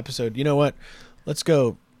 This whole episode, you know what? Let's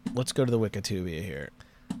go to the Wikitubia here,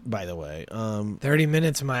 by the way. 30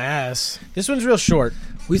 minutes, my ass. This one's real short.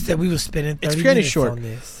 We said we were spending 30 It's kinda minutes short. on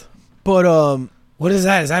this. But, What is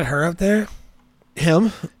that? Is that her up there?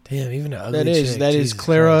 him? Damn, even an ugly That is chick. Jesus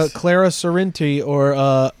Clara Christ. Sorrenti, or,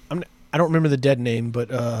 I don't remember the dead name, but,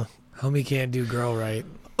 Homie can't do girl right.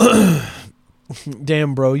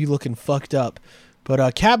 damn, bro, you looking fucked up. But,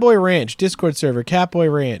 Catboy Ranch, Discord server,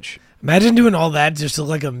 Catboy Ranch. Imagine doing all that just to look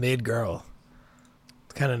like a mid girl.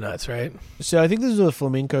 It's kind of nuts, right? So I think this was a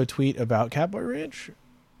Flamenco tweet about Catboy Ranch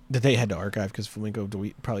that they had to archive because Flamenco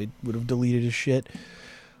probably would have deleted his shit.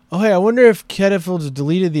 Oh, hey, I wonder if Kettlefield's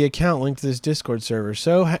deleted the account linked to this Discord server.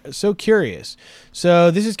 So curious.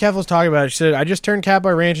 So this is Kettlefield's talking about it. She said, I just turned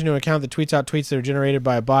Catboy Ranch into an account that tweets out tweets that are generated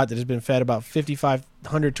by a bot that has been fed about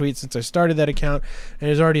 5,500 tweets since I started that account and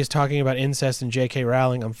is already talking about incest and J.K.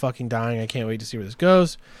 Rowling. I'm fucking dying. I can't wait to see where this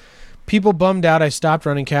goes. People bummed out I stopped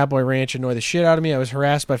running Catboy Ranch annoy the shit out of me. I was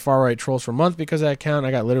harassed by far-right trolls for a month because of that account.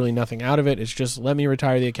 I got literally nothing out of it. It's just let me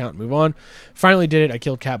retire the account and move on. Finally did it. I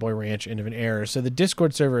killed Catboy Ranch. End of an error. So the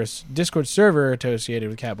Discord server associated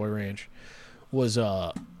with Catboy Ranch was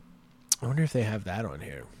I wonder if they have that on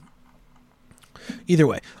here. Either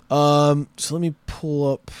way. So let me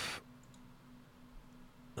pull up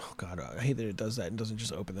Oh God, I hate that it does that and doesn't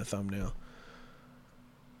just open the thumbnail.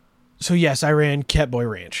 So yes, I ran Catboy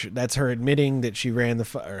Ranch. That's her admitting that she ran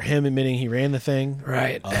or him admitting he ran the thing.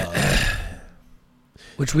 Right.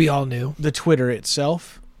 Which we all knew. The Twitter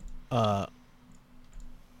itself. Let's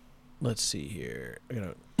see here.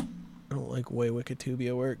 I don't like the way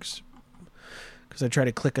Wikitubia works because I try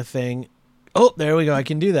to click a thing. Oh, there we go. I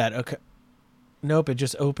can do that. Okay. Nope, it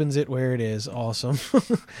just opens it where it is. Awesome.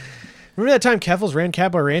 Remember that time Keffels ran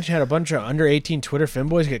Catboy Ranch and had a bunch of under 18 Twitter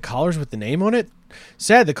femboys get collars with the name on it?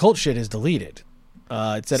 Sad the cult shit is deleted.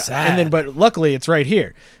 It said, Sad. But luckily it's right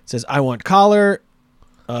here. It says, I want collar,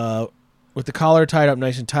 with the collar tied up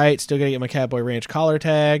nice and tight. Still gotta get my Catboy Ranch collar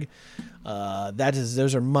tag.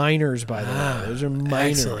 Those are minors, by the way. Those are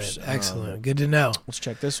minors. Excellent. Good to know. Let's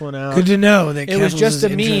check this one out. Good to know that it was Keffels just a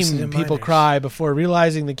is interested meme. in People minors. cry before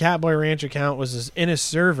realizing the Catboy Ranch account was in a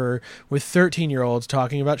server with 13-year-olds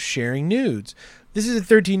talking about sharing nudes. This is a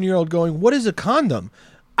 13-year-old going, "What is a condom?"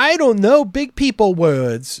 I don't know. Big people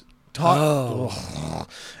words. And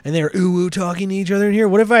they're ooh talking to each other in here.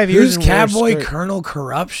 What if I have ears? Who's Catboy Colonel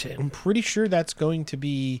Corruption? I'm pretty sure that's going to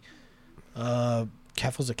be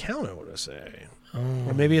Keffel's account, I want to say.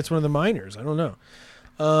 Or maybe it's one of the minors. I don't know.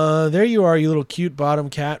 There you are, you little cute bottom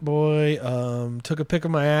cat boy. Took a pic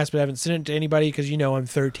of my ass, but haven't sent it to anybody because I'm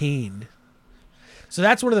 13. So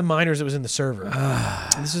that's one of the minors that was in the server.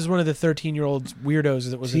 This is one of the 13-year-old weirdos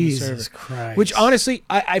that was in the server. Jesus Christ. Which, honestly,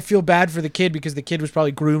 I feel bad for the kid because the kid was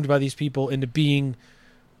probably groomed by these people into being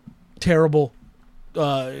terrible,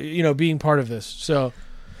 being part of this. So...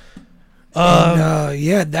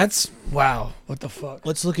 yeah, that's wow. What the fuck?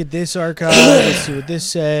 Let's look at this archive. Let's see what this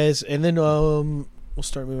says, and then we'll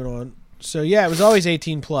start moving on. So yeah, it was always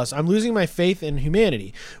 18 plus. I'm losing my faith in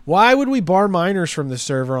humanity. Why would we bar minors from the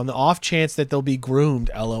server on the off chance that they'll be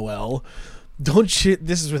groomed? LOL. Don't you?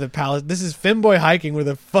 This is with a This is femboy hiking with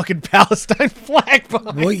a fucking Palestine flag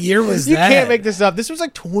behind. What year was you that? You can't make this up. This was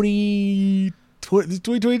like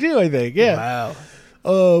 2022, I think. Yeah. Wow.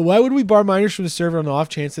 Why would we bar minors from the server on the off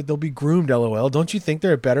chance that they'll be groomed? LOL. Don't you think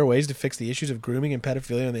there are better ways to fix the issues of grooming and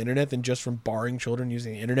pedophilia on the internet than just from barring children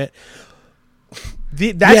using the internet?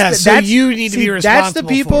 You need to be responsible. That's the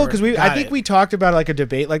people, because I think it. we talked about like a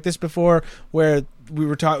debate like this before, where we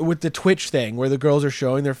were talking with the Twitch thing, where the girls are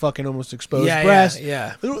showing their fucking almost exposed breasts.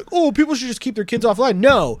 Yeah. They're like, oh, people should just keep their kids offline.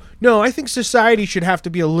 No, I think society should have to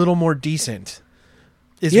be a little more decent.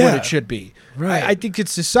 Is what it should be. Right. I think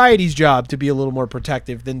it's society's job to be a little more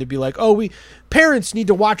protective than to be like, parents need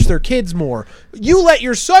to watch their kids more. You let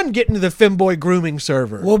your son get into the femboy grooming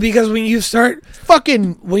server. Well, because when you start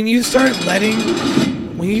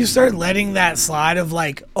letting that slide of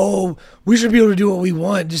like, oh, we should be able to do what we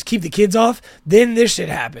want, just keep the kids off, then this shit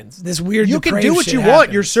happens. This weird you can depraved do what shit you happens.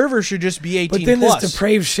 want. Your server should just be 18 But then plus. this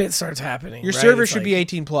depraved shit starts happening. Your right? server It's should like, be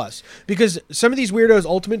 18 plus, because some of these weirdos'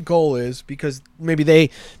 ultimate goal is, because maybe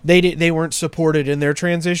they weren't supported in their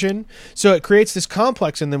transition, so it creates this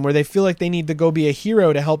complex in them where they feel like they need to go be a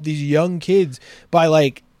hero to help these young kids by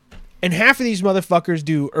like. And half of these motherfuckers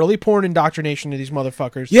do early porn indoctrination to these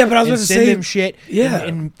motherfuckers. Yeah, but I was going to send say them shit. Yeah,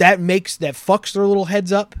 and that fucks their little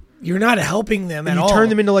heads up. You're not helping them at all. You turn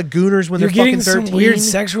them into like gooners when You're they're fucking getting 13. some weird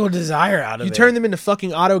sexual desire out of it. You turn them into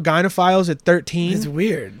fucking autogynephiles at 13. It's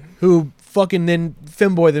weird. Who fucking then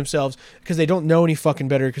femboy themselves because they don't know any fucking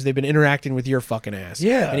better because they've been interacting with your fucking ass.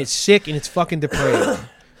 Yeah, and it's sick and it's fucking depraved.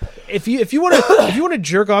 If you want to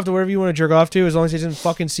jerk off to whatever you want to jerk off to, as long as it isn't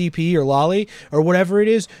fucking CP or lolly or whatever it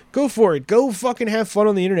is, go for it. Go fucking have fun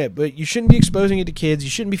on the internet, but you shouldn't be exposing it to kids. You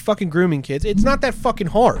shouldn't be fucking grooming kids. It's not that fucking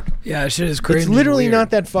hard. Yeah, shit is crazy. It's literally not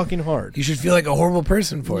that fucking hard. You should feel like a horrible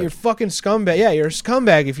person for You're it. fucking scumbag. Yeah, you're a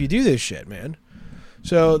scumbag if you do this shit, man.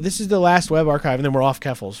 So this is the last web archive, and then we're off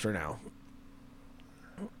Keffels for now.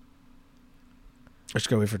 Let's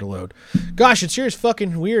go wait for it to load. Gosh, it's sure as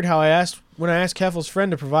fucking weird how when I asked Keffel's friend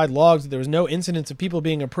to provide logs that there was no incidents of people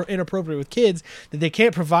being inappropriate with kids, that they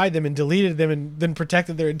can't provide them, and deleted them and then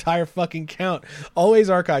protected their entire fucking count. Always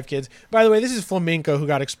archive kids. By the way, this is Flamenco who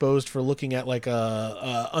got exposed for looking at like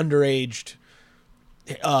a underaged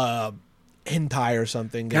hentai or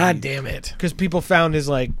something. God damn it. Because people found his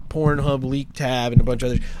like Pornhub leak tab and a bunch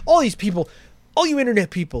of others. All these people... All you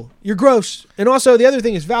internet people, you're gross. And also, the other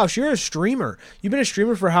thing is, Vaushs, you're a streamer. You've been a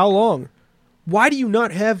streamer for how long? Why do you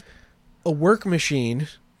not have a work machine?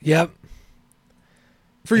 Yep.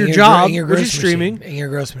 For your job, and your which is streaming, and your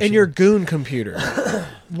gross machine, and your goon computer.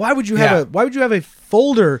 Why would you have a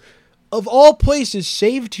folder of all places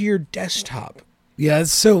saved to your desktop? Yeah,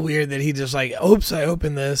 it's so weird that he just like, oops, I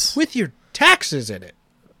opened this with your taxes in it.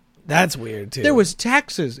 That's weird too. There was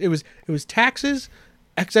taxes. It was taxes.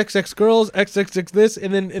 XXX girls, XXX this,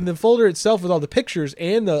 and then in the folder itself with all the pictures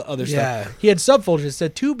and the other stuff, he had subfolders that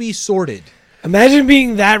said to be sorted. Imagine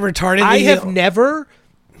being that retarded. I have never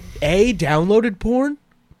A, downloaded porn.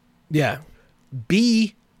 Yeah.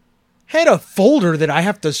 B, had a folder that I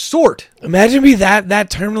have to sort. Imagine being that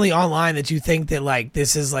terminally online that you think that like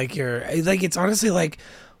this is like your like it's honestly like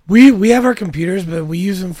we have our computers, but we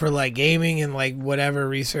use them for like gaming and like whatever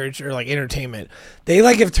research or like entertainment. They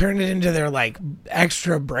like have turned it into their like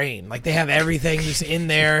extra brain. Like they have everything just in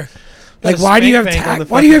there. Like why do you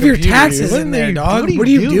have why do you have your taxes in there, dog? What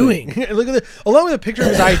are you doing? Look at along with a picture of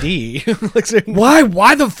his ID.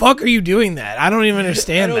 Why the fuck are you doing that? I don't even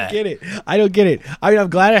understand that. I don't get it. I mean, I'm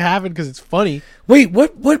glad it happened because it's funny. Wait,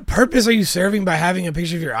 what purpose are you serving by having a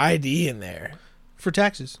picture of your ID in there? For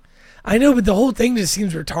taxes. I know, but the whole thing just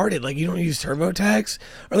seems retarded. Like, you don't use TurboTax?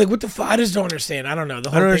 Or, like, what the fuck? I just don't understand. I don't know. I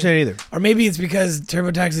don't understand either. Or maybe it's because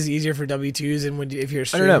TurboTax is easier for W-2s, and if you're a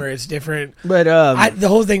streamer, it's different. But the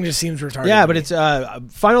whole thing just seems retarded. Yeah, but it's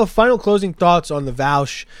final closing thoughts on the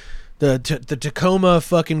Vaushs, the Tacoma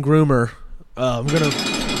fucking groomer. I'm going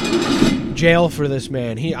to jail for this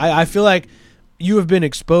man. I feel like you have been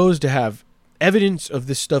exposed to have evidence of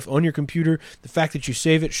this stuff on your computer. The fact that you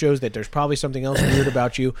save it shows that there's probably something else weird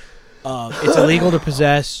about you. It's illegal to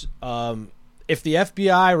possess. If the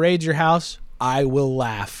FBI raids your house, I will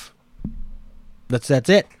laugh. That's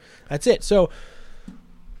it. That's it. So,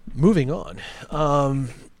 moving on.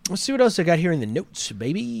 Let's see what else I got here in the notes,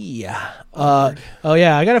 baby. Oh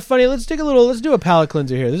yeah, I got a funny. Let's do a palate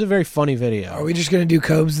cleanser here. This is a very funny video. Are we just gonna do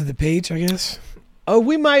Cobras to the page? I guess. Oh,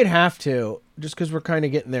 we might have to, just because we're kind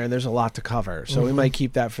of getting there, and there's a lot to cover. So we might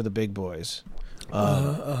keep that for the big boys.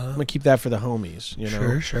 I'm gonna keep that for the homies, you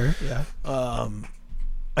know. Sure, yeah.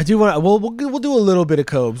 I do want. We'll do a little bit of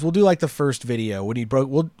Cobes. We'll do like the first video when he broke.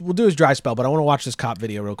 We'll do his dry spell, but I want to watch this cop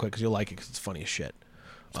video real quick because you'll like it because it's funny as shit.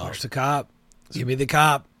 Watch the cop. Give me the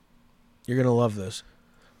cop. You're gonna love this.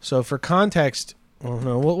 So for context, well,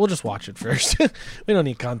 no, we'll just watch it first. We don't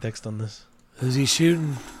need context on this. Who's he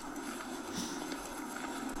shooting?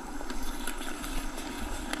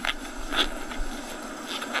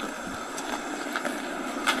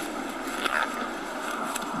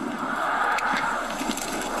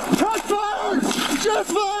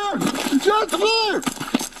 Shots fired!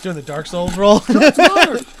 Doing the Dark Souls roll. Shots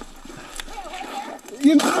fired!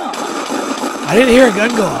 I didn't hear a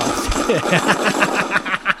gun go off.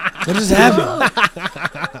 What just happened?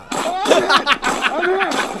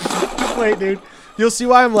 Wait, dude. You'll see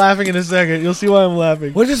why I'm laughing in a second. You'll see why I'm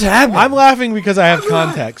laughing. What just happened? I'm laughing because I have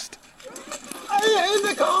context. In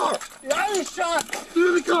the car! I shot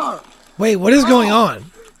through the car! Wait, what is going on?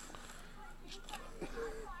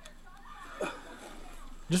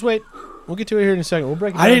 Just wait. We'll get to it here in a second. We'll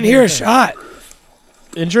break it down. I didn't hear a shot.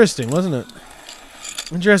 Interesting, wasn't it?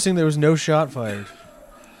 Interesting there was no shot fired.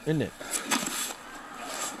 Isn't it?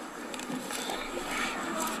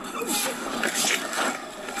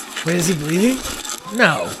 Wait, is he bleeding?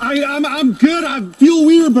 No. I'm good. I feel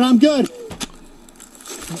weird, but I'm good.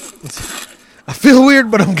 I feel weird,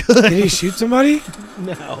 but I'm good. Did he shoot somebody?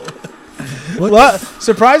 No. Well,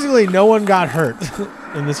 surprisingly, no one got hurt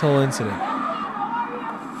in this whole incident.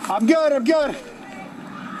 I'm good.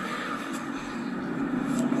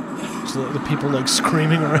 Just the people like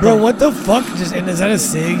screaming around. Bro, what the fuck? And is that a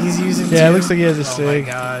SIG he's using? Yeah, too? it looks like he has a SIG. Oh my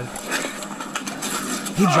god.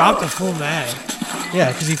 He dropped a full mag.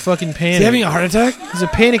 Yeah, because he fucking panicked. Is he having a heart attack? He's a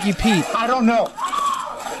panicky Pete. I don't know.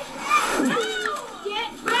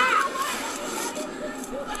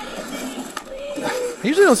 I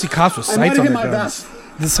usually don't see cops with sights on their guns. Vest.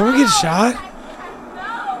 Did someone get shot?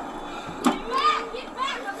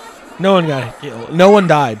 No one got killed. No one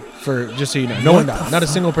died. For just so you know, no one died. Not a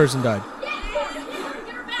single person died.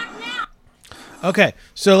 Okay,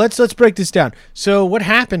 so let's break this down. So what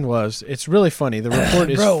happened was, it's really funny. The report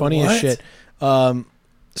is funny as shit. So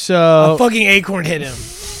a fucking acorn hit him.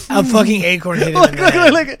 A fucking acorn hit him.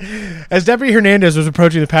 Look. As Deputy Hernandez was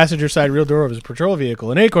approaching the passenger side rear door of his patrol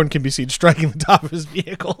vehicle, an acorn can be seen striking the top of his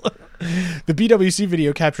vehicle. The BWC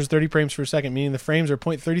video captures 30 frames per second, meaning the frames are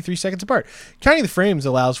 0.33 seconds apart. Counting the frames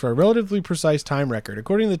allows for a relatively precise time record.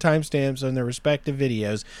 According to the timestamps on their respective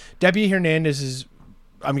videos, Deputy Hernandez's,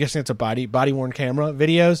 I'm guessing it's a body-worn camera,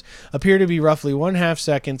 videos appear to be roughly 1/2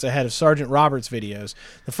 seconds ahead of Sergeant Roberts' videos.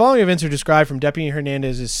 The following events are described from Deputy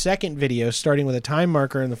Hernandez's second video, starting with a time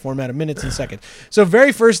marker in the format of minutes and seconds. So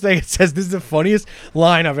very first thing it says, this is the funniest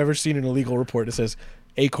line I've ever seen in a legal report. It says,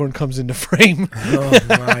 Acorn comes into frame. Oh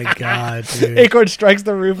my god, dude. Acorn strikes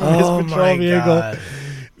the roof of his patrol vehicle. God.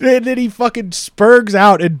 And then he fucking spurgs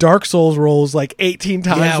out and Dark Souls rolls like 18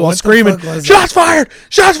 times while what the screaming, fuck was shots fired!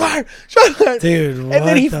 Shots fired! Shots fired! Dude, and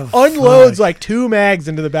then he what the unloads fuck? like 2 mags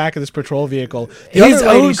into the back of this patrol vehicle. His other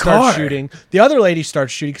lady own starts car. shooting. The other lady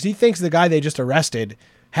starts shooting because he thinks the guy they just arrested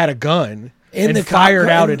had a gun In and the cop fired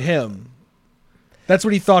car? out at him. That's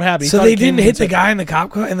what he thought happened. He So thought they he came didn't in hit the and guy in the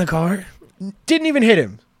cop car in the car? didn't even hit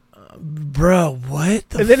him. Bro, what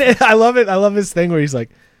the And then I love it. I love his thing where he's like,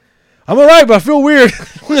 I'm all right, but I feel weird.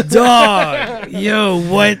 Dog. Yo,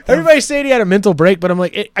 what? Everybody's saying he had a mental break, but I'm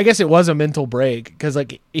like, I guess it was a mental break because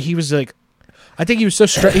like he was like, I think he was so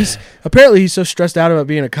stressed. Apparently he's so stressed out about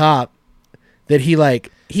being a cop that he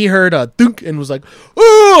heard a thunk and was like,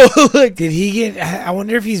 "Ooh!" Like, did he get? I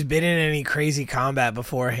wonder if he's been in any crazy combat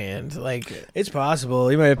beforehand. Like, it's possible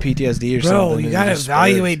he might have PTSD or bro, something. you and gotta just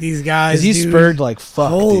evaluate these guys. He dude. spurred like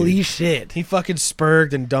fuck. Holy dude. shit! He fucking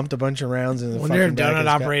spurred and dumped a bunch of rounds in the. Wonder if fucking back of Donut his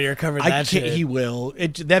car. Operator covered I that can't, shit. He will.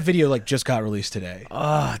 That video like just got released today.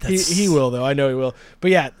 Oh, he will though. I know he will.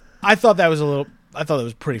 But yeah, I thought that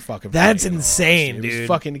was pretty fucking. That's funny, insane, honestly. It was dude.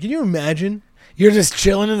 fucking. Can you imagine? You're just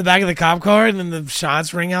chilling in the back of the cop car, and then the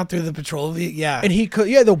shots ring out through the patrol vehicle. Yeah, And he could,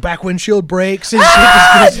 the back windshield breaks and shit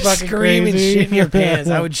just goes just fucking scream and crazy. shit in your pants.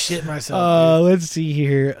 I would shit myself. Let's see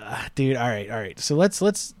here, dude. All right. So let's.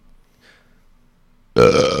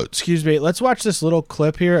 Excuse me. Let's watch this little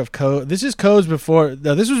clip here of Cobes. This is Cobes before.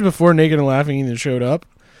 No, this was before Naked and Laughing even showed up,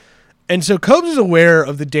 and so Cobes is aware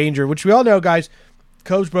of the danger, which we all know, guys.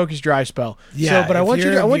 Cobes broke his dry spell. Yeah, So, but I if want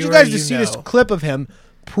you're a you viewer, guys to you see this know. clip of him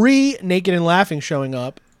pre Naked and Laughing showing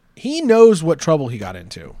up. He knows what trouble he got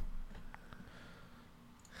into.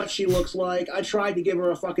 What she looks like. I tried to give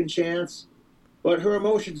her a fucking chance, but her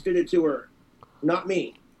emotions did it to her, not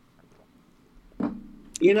me.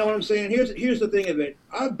 You know what I'm saying? Here's the thing of it.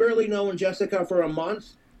 I've barely known Jessica for a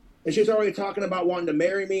month, and she's already talking about wanting to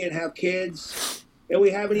marry me and have kids, and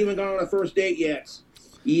we haven't even gone on a first date yet.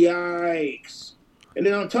 Yikes. And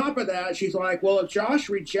then on top of that, she's like, well, if Josh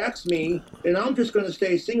rejects me, then I'm just going to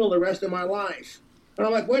stay single the rest of my life. And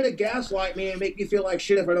I'm like, way to gaslight me and make me feel like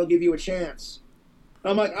shit if I don't give you a chance.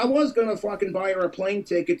 I'm like, I was going to fucking buy her a plane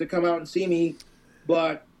ticket to come out and see me,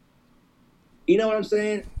 but you know what I'm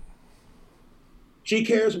saying? She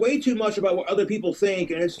cares way too much about what other people think,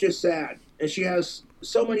 and it's just sad. And she has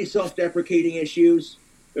so many self-deprecating issues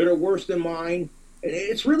that are worse than mine. And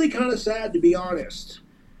it's really kind of sad, to be honest.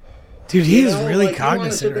 Dude, he You is know, really like, you wanna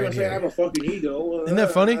cognizant sit there right and say, I have here. a fucking ego. Isn't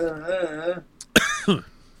that funny?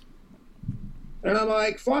 And I'm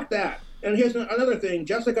like, fuck that. And here's another thing.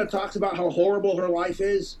 Jessica talks about how horrible her life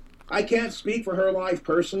is. I can't speak for her life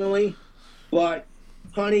personally, but,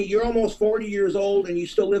 honey, you're almost 40 years old and you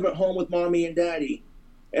still live at home with mommy and daddy.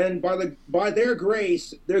 And by their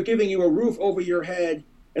grace, they're giving you a roof over your head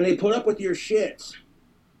and they put up with your shit.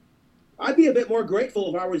 I'd be a bit more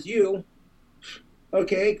grateful if I was you.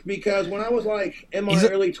 Okay, because when I was like in my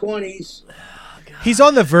early 20s, He's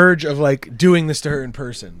on the verge of like doing this to her in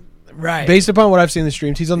person. Right. Based upon what I've seen in the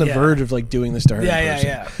streams, he's on the Yeah. verge of like doing this to her. Yeah, in yeah, person.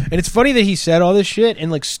 yeah. And it's funny that he said all this shit and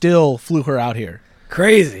like still flew her out here.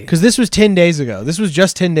 Crazy. Because this was 10 days ago. This was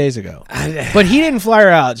just 10 days ago. But he didn't fly her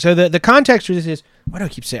out. So the context for this is, why do I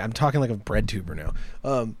keep saying, I'm talking like a bread tuber now.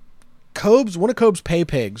 One of Cobes' pay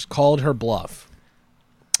pigs called her bluff.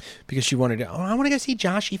 Because she wanted to, I want to go see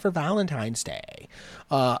Joshy for Valentine's Day.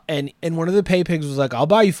 And one of the pay pigs was like, I'll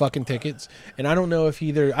buy you fucking tickets. And I don't know if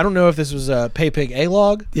this was a pay pig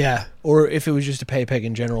A-log. Yeah. Or if it was just a pay pig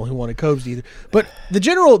in general who wanted Cobes either. But the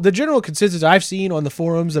general consensus I've seen on the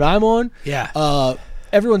forums that I'm on,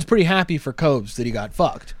 everyone's pretty happy for Cobes that he got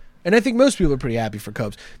fucked. And I think most people are pretty happy for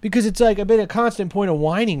Cobes. Because it's like been a constant point of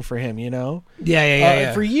whining for him, you know?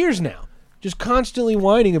 Yeah. For years now. Just constantly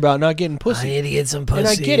whining about not getting pussy. I need to get some pussy.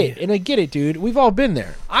 And I get it, dude. We've all been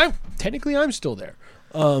there. I'm still there.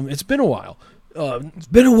 It's been a while. It's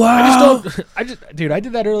been a while. I did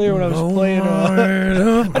that earlier when I was playing.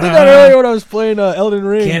 I did that earlier when I was playing Elden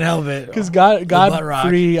Ring. Can't help it. Because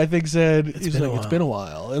Godfrey, I think, said it's been a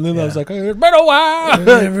while, and then I was like, it's been a while.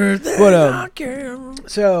 But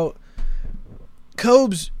so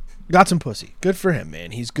Cobes got some pussy. Good for him, man.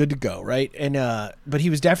 He's good to go, right? And but he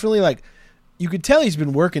was definitely like, you could tell he's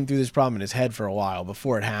been working through this problem in his head for a while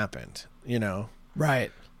before it happened, you know?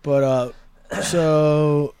 Right. But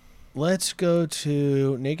so let's go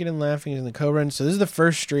to Naked and Laughing in the Cobra. So this is the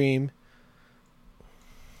first stream.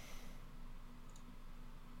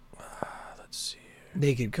 Let's see.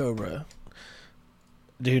 Naked Cobra.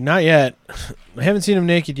 Dude, not yet. I haven't seen him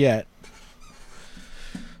naked yet.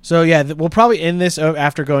 So yeah, we'll probably end this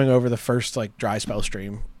after going over the first like dry spell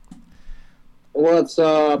stream. what's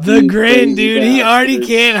up? The you grin, crazy dude. He already bastards?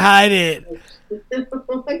 can't hide it.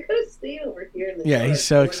 I could have stayed over here in the Yeah, dark. he's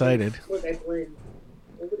so excited. Look, I blend.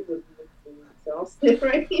 Nobody was listening, so I'll stay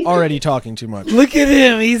right here. Already talking too much. Look at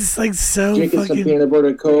him. He's like so Drinking some fucking. peanut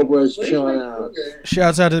butter Cobras, chilling out.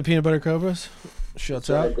 Shouts out to the peanut butter Cobras. Shouts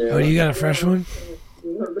out. Oh, you got a fresh one?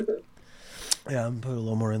 Yeah, I'm put a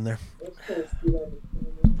little more in there.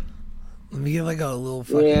 Let me get like a little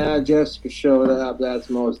fucking. Yeah, Jessica showed up. That's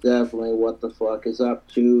most definitely what the fuck is up,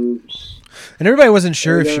 tubes. And everybody wasn't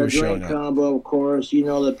sure We if got she a was showing drink up. combo, of course. You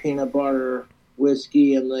know the peanut butter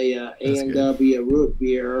whiskey and the A&W root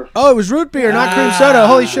beer. Oh, it was root beer, not cream soda.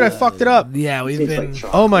 Holy shit, I fucked it up. Yeah, we've been.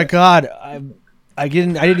 Oh my god, I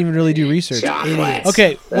didn't even really do research. Idiots.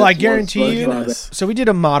 Okay, well I That's guarantee you. what's So we did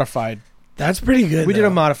a modified. That's pretty good. We did though.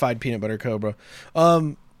 a modified peanut butter Cobra,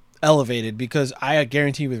 elevated, because I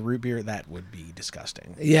guarantee with root beer that would be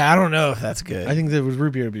disgusting. Yeah, I don't know if that's good. I think that with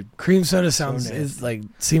root beer would be Cream soda sounds nasty. is like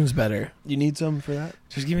seems better. You need some for that?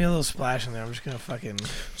 Just give me a little splash in there. I'm just gonna fucking.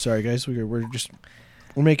 Sorry guys, we're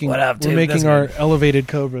making What up, we're Tube? making That's our good. elevated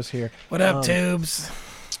Cobras here. What up, tubes?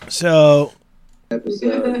 So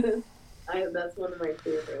Episode. That's one of my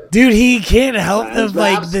favorites. Dude, he can't help the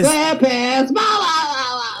like this. Squarepants.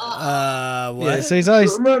 What? yeah, so he's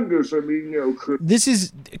always. Tremendous amino cream. This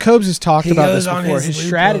is Cobes has talked He about goes this on before. his His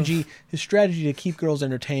loop strategy to keep girls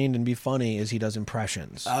entertained and be funny is he does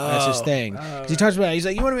impressions. That's his Oh. thing. 'Cause he talks about it. He's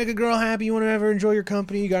like, you want to make a girl happy, you want to have her enjoy your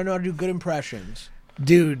company, you gotta know how to do good impressions.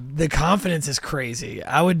 Dude, the confidence is crazy.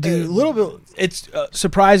 I would do A little bit. It's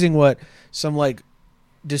surprising what some like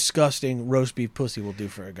disgusting roast beef pussy will do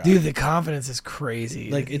for a guy. Dude, the confidence is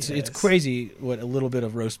crazy. Like it's Yes. crazy what a little bit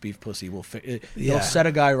of roast beef pussy will. It'll Yeah. set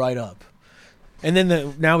a guy right up. And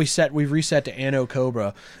then we've reset to Anno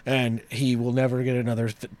Cobra, and he will never get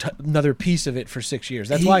another piece of it for 6 years.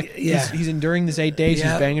 That's why he's enduring this 8 days.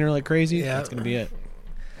 Yeah. He's banging her like crazy. Yeah. That's gonna be it.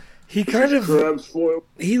 He kind of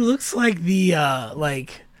he looks like the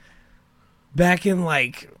like back in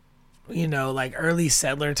like like early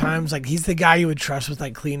settler times. Like he's the guy you would trust with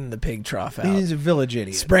like cleaning the pig trough out. He's a village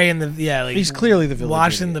idiot. Spraying the like He's clearly the village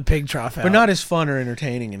washing idiot. the pig trough out. But not as fun or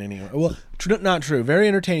entertaining in any way. Well, not true. Very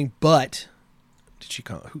entertaining, but did she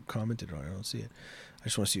who commented on it? I don't see it. I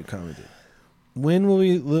just want to see who commented. When will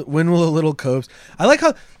a little Cobes? I like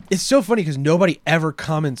how it's so funny because nobody ever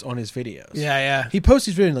comments on his videos. Yeah. He posts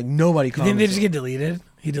his videos and like nobody You comments. think they just on get deleted?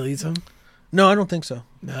 He deletes them? No, I don't think so.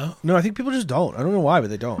 No? No, I think people just don't. I don't know why, but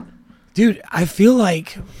they don't. Dude, I feel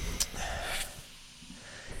like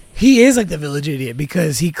he is like the village idiot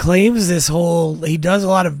because he claims he does a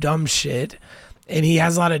lot of dumb shit and he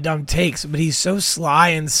has a lot of dumb takes, but he's so sly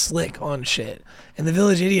and slick on shit. And the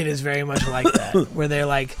village idiot is very much like that, where they're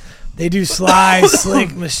like, they do sly,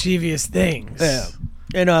 slick, mischievous things. Yeah.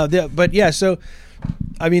 And but yeah, so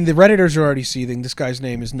I mean the Redditors are already seething. This guy's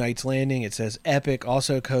name is Knight's Landing. It says epic.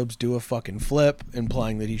 Also, Cobes do a fucking flip,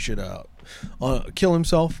 implying that he should kill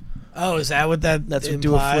himself. Oh, is that what That's implies?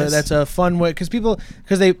 do a flip. That's a fun way because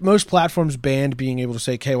most platforms banned being able to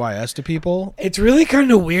say KYS to people. It's really kind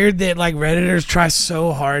of weird that like Redditors try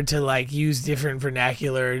so hard to like use different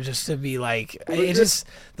vernacular just to be like the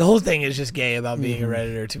whole thing is just gay about being a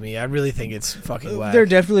Redditor to me. I really think it's fucking whack. They're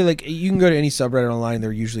definitely like you can go to any subreddit online.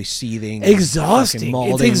 They're usually seething, Exhausting. fucking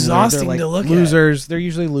mauling. It's exhausting They're, like, to look at. losers. They're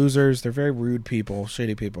usually losers. They're very rude people,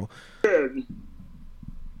 shitty people.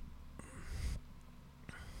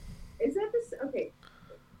 Is that okay?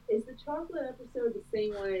 Is the chocolate episode the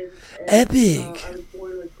same one as Epic? I was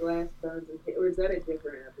born with glass bones, or is that a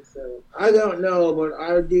different episode? I don't know, but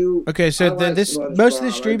I do. Okay, so I like this SpongeBob. most of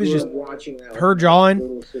this I stream is grew just up watching that her with my jawing,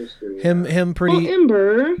 little sister, him pretty. Oh,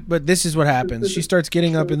 Ember. But this is what happens. She starts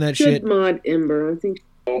getting up in that Good shit. mod Ember. I think.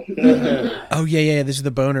 Oh yeah. This is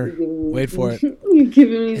the boner. Wait for it. You're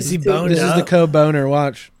giving me. Is he boned This is the up? co-boner.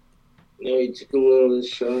 Watch. Yeah, he took a little of the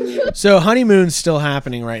shot. So honeymoon's still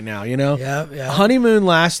happening right now. You know. Yeah. Honeymoon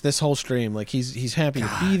lasts this whole stream. Like he's happy to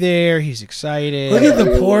be there. He's excited. Look at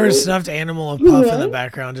the poor stuffed animal of Puff in the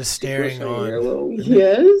background just staring on.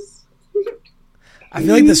 Yes. I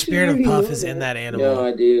feel like the spirit of Puff is in that animal. No,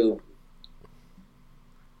 I do.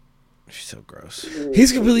 She's so gross.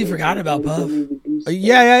 He's completely forgotten about Puff.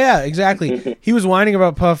 Yeah, exactly. He was whining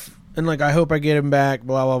about Puff and like, I hope I get him back,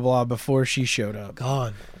 blah, blah, blah, before she showed up.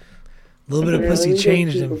 Gone. A little bit of pussy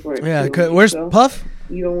changed him. Yeah, where's Puff?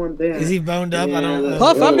 You don't want that. Is he boned up? I don't know.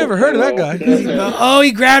 Puff, I've never heard of that guy. Is he oh,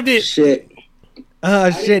 he grabbed it. Shit.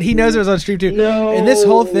 Shit, he knows it was on stream too. No, and this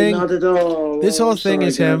whole thing, not at all. This whole thing sorry,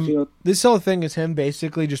 is him. Garfield. This whole thing is him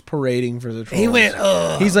basically just parading for the trolls. He went,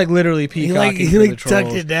 ugh. He's like literally peacocking He for the tucked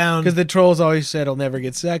trolls. it down. Because the trolls always said he'll never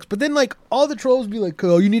get sex. But then like all the trolls be like,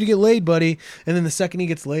 oh, you need to get laid, buddy. And then the second he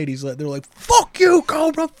gets laid, they're like, fuck you,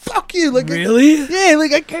 Cobra, fuck you. Like, really? Yeah,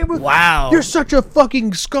 like I can't. Wow. You're such a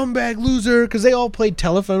fucking scumbag loser. Because they all played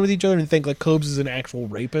telephone with each other and think like Cobes is an actual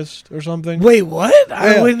rapist or something. Wait, what? Yeah.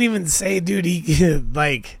 I wouldn't even say, dude. He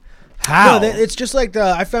like. How? No, it's just like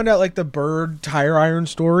I found out like the bird tire iron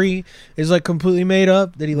story is like completely made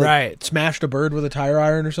up. That he like smashed a bird with a tire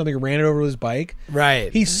iron or something, or ran it over with his bike.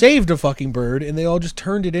 Right. He saved a fucking bird, and they all just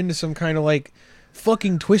turned it into some kind of like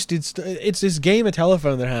fucking twisted. It's this game of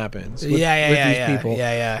telephone that happens. With, these people.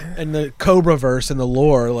 Yeah. And the Cobra verse and the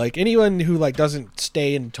lore, like anyone who like doesn't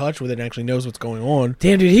stay in touch with it and actually knows what's going on.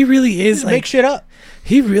 Damn, dude, he really is like make shit up.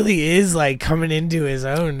 He really is like coming into his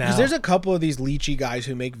own now. Because there's a couple of these leechy guys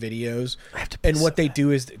who make videos, and what they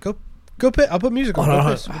do is go pit. I'll put music on.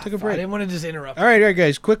 We'll take a break. I didn't want to just interrupt. All right,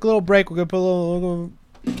 guys. Quick little break. We're gonna put a little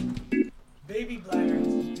baby bladder.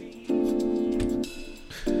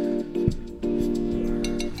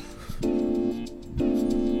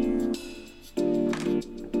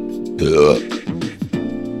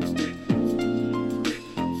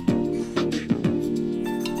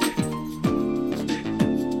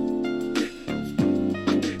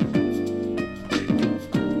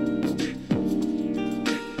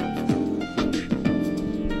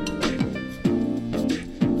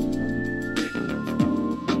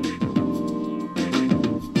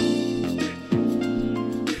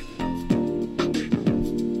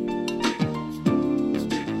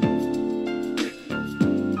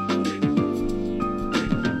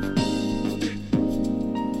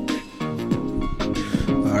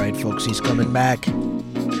 folks, he's coming back. I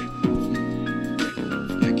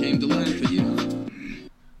came to laugh at you.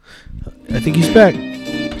 I think he's back.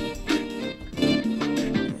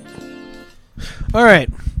 All right.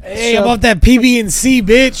 Hey, so, about that PB&C,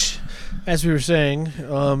 bitch. As we were saying,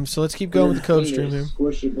 so let's keep going with the code stream here.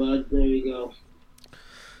 Squishy bud. There you go.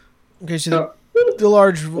 Okay, so the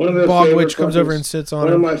large bog witch comes over and sits on One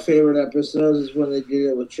him. of my favorite episodes is when they did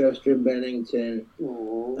it with Chester Bennington.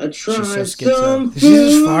 I tried some Did she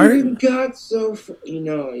just fart? food, got so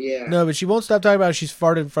yeah. No, but she won't stop talking about it. She's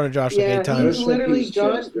farted in front of Josh like 8 times. He's literally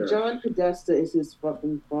John Podesta is his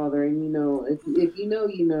fucking father, and if you know,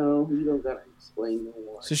 you know. You don't gotta explain no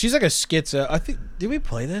more. So she's like a schizo. I think. Did we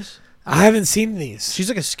play this? I haven't seen these. She's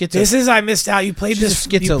like a schizo. This is I missed out. You played She's this. a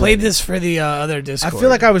schizo You played lady. this for the other Discord. I feel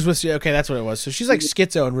like I was with you. Okay, that's what it was. So she's like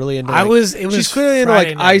schizo and really into. I Like, was- it was She's clearly into Friday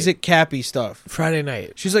like night. Isaac Cappy stuff. Friday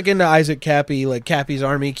night. She's like into Isaac Cappy, like Cappy's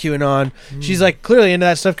Army, QAnon. She's like clearly into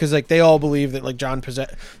that stuff because like they all believe that like John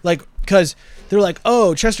Podesta, like because they're like,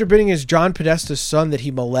 oh, Chester Bennington is John Podesta's son that he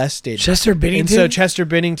molested. Chester Bennington? And so Chester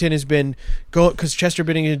Bennington has been going because Chester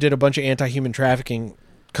Bennington did a bunch of anti-human trafficking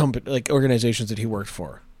like organizations that he worked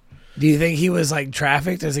for. Do you think he was like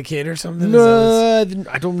trafficked as a kid or something? No,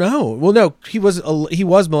 I don't know. Well, no, he was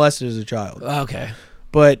molested as a child. Okay.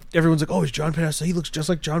 But everyone's like, oh, it's John Podesta. He looks just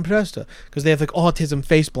like John Podesta because they have like autism,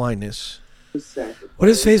 face blindness. What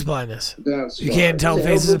is face blindness? You can't tell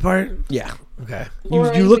faces apart? Yeah. Okay.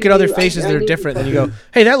 You look at other faces that are different, then you go,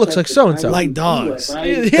 hey, that looks like so and so. Like dogs.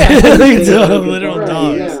 Yeah, like literal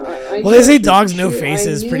dogs. Well, they say dogs know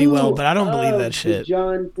faces pretty well, but I don't believe that shit.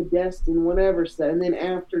 John Podesta and whatever said, and then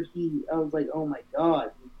after I was like, oh my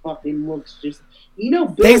god, he fucking looks just.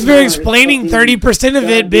 Bill Thanks for Maher is explaining fucking 30% of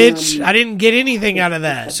it, goddamn- bitch. I didn't get anything out of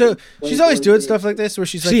that. So she's always doing stuff like this where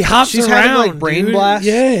she's like She hops she's having like around, brain dude. blasts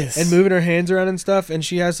Yes. and moving her hands around and stuff, and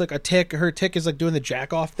she has like a tick. Her tick is like doing the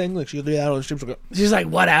jack off thing, like she'll do that on the stream. She's like,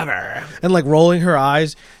 whatever. And like rolling her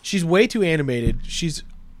eyes. She's way too animated.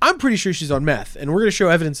 I'm pretty sure she's on meth, and we're going to show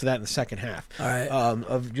evidence of that in the second half. All right.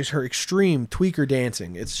 Of just her extreme tweaker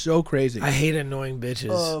dancing. It's so crazy. I hate annoying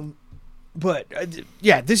bitches. But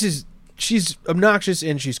yeah, she's obnoxious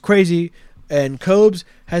and she's crazy. And Cobes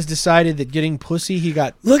has decided that getting pussy,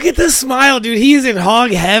 Look at the smile, dude. He's in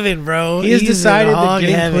hog heaven, bro. He has He's in decided that hog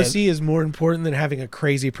getting heaven. pussy is more important than having a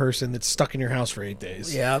crazy person that's stuck in your house for 8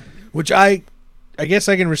 days. Yep. Which I guess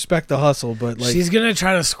I can respect the hustle, but like She's gonna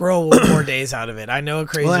try to squirrel 1 more days out of it. I know a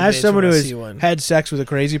crazy. well, as bitch someone who when I has see one. had sex with a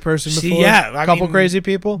crazy person See, before, yeah, I a couple mean, crazy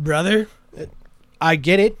people, brother, I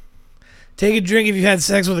get it. Take a drink if you've had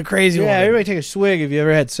sex with a crazy Yeah, woman. everybody take a swig if you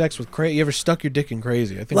ever had sex with crazy. You ever stuck your dick in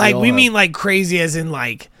crazy? I think Like all we have. mean like crazy as in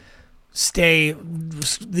like stay,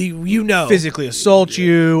 physically assault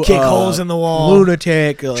you, kick holes in the wall,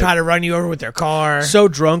 lunatic, try to run you over with their car. So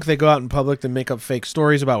drunk they go out in public to make up fake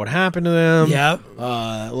stories about what happened to them. Yep.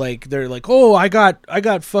 Like they're like, oh, I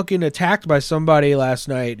got fucking attacked by somebody last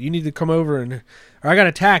night. You need to come over or I got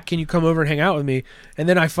attacked. Can you come over and hang out with me? And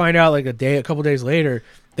then I find out like a couple days later,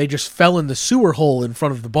 they just fell in the sewer hole in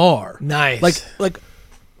front of the bar. Nice. Like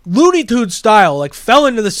Looney Tunes style, like fell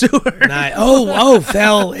into the sewer. Nice. Oh,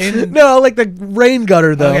 fell in. No, like the rain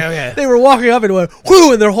gutter though. Okay. They were walking up and went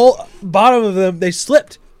whoo, and their whole bottom of them they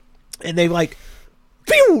slipped, and they like,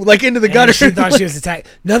 pew, like into the gutter. She thought she was attacked.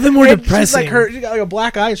 Nothing more depressing. She got like a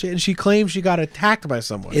black eye, and she claims she got attacked by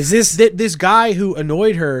someone. Is this guy who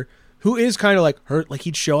annoyed her? Who is kind of like her? Like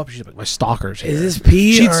he'd show up, and she's like, my stalker's here. Is this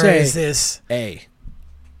P She'd or say, is this A?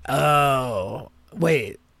 Oh,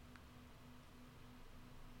 wait.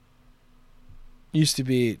 Used to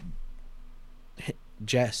be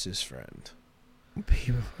Jess's friend.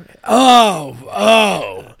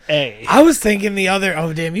 Oh. A. I was thinking the other.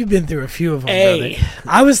 Oh, damn, you've been through a few of them, A. brother.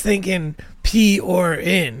 I was thinking P or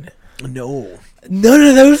N. No. None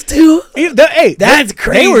of those two? Hey, that's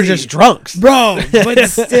crazy. They were just drunks. Bro, but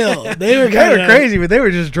still. They were crazy, but they were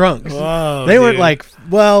just drunks. Whoa, they weren't dude. like,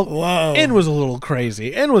 well, Whoa. N was a little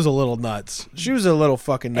crazy. N was a little nuts. She was a little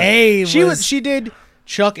fucking nuts. A She did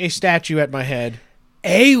chuck a statue at my head.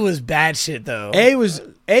 A was bad shit, though. A was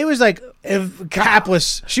like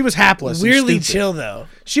hapless. She was hapless. and Weirdly stupid. chill, though.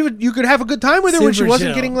 You could have a good time with her when she Super wasn't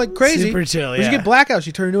chill. getting like crazy. Super chill, When she yeah. get blackouts,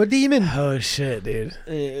 she turned into a demon. Oh, shit, dude.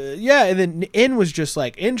 Yeah, and then N was just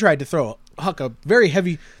like, N tried to throw a very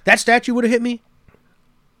heavy. That statue would have hit me.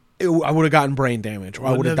 I would have gotten brain damage, or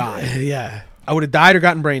I would have died. Yeah. I would have died or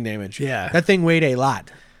gotten brain damage. Yeah. That thing weighed a lot.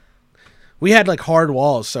 We had like hard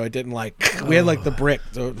walls, so it didn't like. We had like the brick.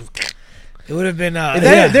 So it would have been. If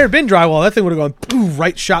there had been drywall, that thing would have gone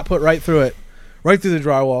poof, shot put right through it, right through the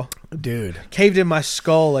drywall. Dude, caved in my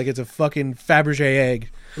skull like it's a fucking Fabergé egg.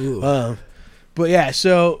 Ooh. But yeah,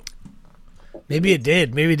 so maybe it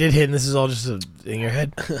did. Maybe it did hit, and this is all just in your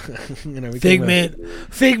head. Figment.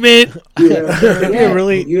 Yeah,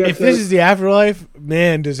 really. If this is the afterlife,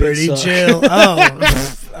 man, does pretty it suck. chill.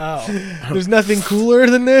 Oh. There's nothing cooler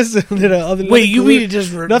than this. Wait, you mean it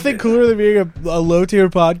just nothing cooler than being a low tier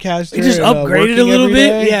podcaster? It just and, upgraded a working little every bit.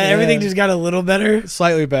 day? Yeah, everything just got a little better.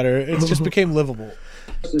 Slightly better. It just became livable.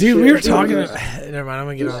 Dude, we were talking. Never mind. I'm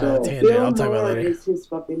gonna get on a tangent. Bill I'll talk about Maher it later. is his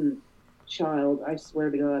fucking child. I swear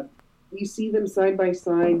to God. You see them side by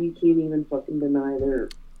side. You can't even fucking deny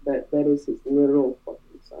that is his literal fucking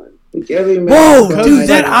son. Like every man. Whoa, dude,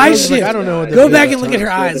 that eye shit. I don't know. Go back and look at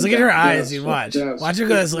her eyes. Look at her eyes, dude. Watch her go.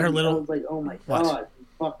 That's her I little. was like, oh my Watch. God, he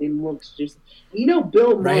fucking looks just. You know,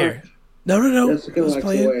 Bill Maher. Right here. No. Jessica I was likes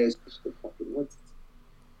playing. the way it's just the fucking what's.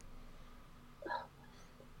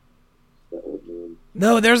 The old man.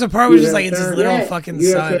 No, there's a part where it's just like it's his little fucking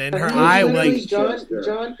son, and her eye like.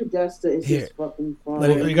 John Podesta is Here. his fucking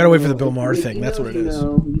father. You gotta wait for the Bill Maher thing. That's what it is.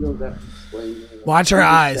 Watch her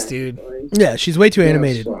eyes, dude. Yeah, she's way too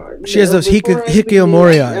animated. She has those Before I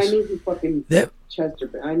hikikomori I eyes. knew who fucking Chester.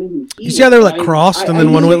 I knew who he You see how they're like was. crossed, and I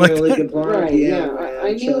then one knew went like Linkin that? Park, right, yeah.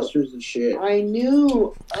 I knew Chester's and shit. I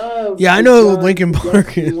knew of Yeah, I know John Linkin Park.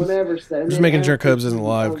 Podesta, whatever said. I'm And just then making sure after Cobes isn't I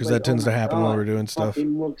live was because like, that tends oh to my happen God, while we're doing stuff.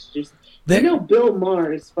 fucking looks just. You know, Bill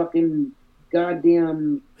Maher is fucking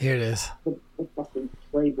goddamn. Here it is. The fucking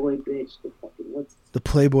Playboy bitch. The fucking what's. The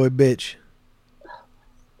Playboy bitch.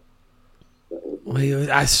 Wait,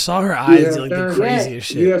 I saw her eyes like the craziest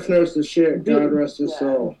shit. You have noticed the shit. God rest his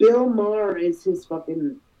soul. Bill Maher is his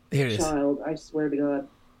fucking Here it is. child. I swear to God.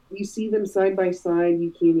 You see them side by side.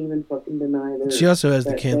 You can't even fucking deny that. She also has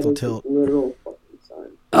the canthal that is tilt. his literal fucking son.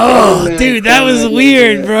 Oh, dude, that was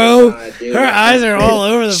weird, bro. Her eyes are all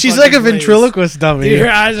over the. She's fucking like a place. ventriloquist dummy. Dude, her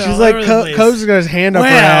eyes are She's all like over the place. Cope's got his hand up her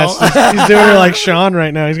Well. ass. He's doing her like Sean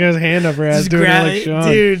right now. He's got his hand up her ass, Just doing her grab like it,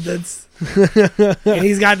 Sean. dude. That's. And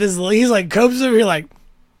he's got this. He's like Cope's over here, like.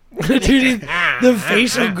 Dude, the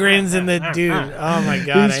facial grins in the dude. Oh my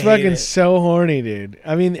God, He's I fucking hate it. so horny, dude.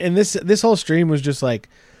 I mean, and this whole stream was just like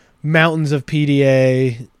mountains of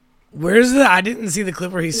PDA. Where's the? I didn't see the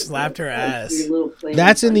clip where he slapped her ass.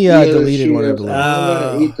 That's in the deleted one, I believe.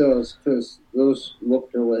 I'm gonna eat those because those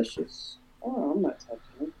look delicious. Oh, I'm not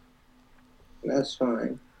touching it. That's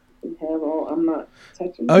fine. I'm not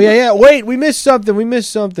touching Oh yeah. Wait, we missed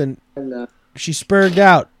something. And, She spurred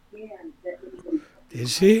out. Did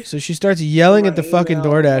she? So she starts yelling at the fucking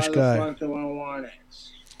DoorDash guy.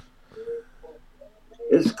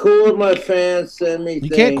 It's cool if my fans send me You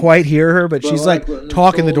can't quite hear her, but she's like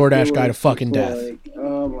talking the DoorDash guy to fucking death.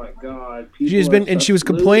 Oh my god. She has been, and she was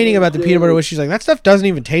complaining about the peanut butter whiskey. She's like, that stuff doesn't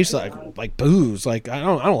even taste like booze. Like I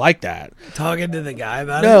don't like that. Talking to the guy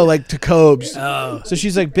about it. No, like to Cobes. Oh. So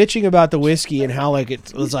she's like bitching about the whiskey and how like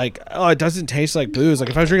it was like, oh, it doesn't taste like booze. Like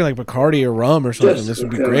if I was drinking like Bacardi or rum or something, this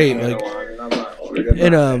would be great. Like,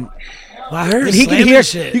 and Well, I heard her and he could slamming hear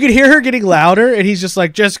shit. you could hear her getting louder, and he's just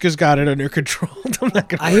like, Jessica's got it under control. I'm not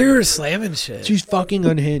gonna I hear her slamming shit. She's fucking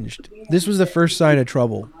unhinged. This was the first sign of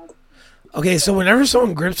trouble. Okay, so whenever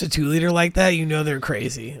someone grips a 2-liter like that, you know they're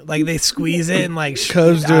crazy. Like they squeeze it and like.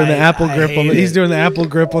 Co's doing the apple grip on. He's doing the apple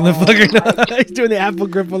grip on the fucking. He's doing the apple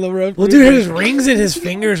grip on the road. Well, dude, his rings and his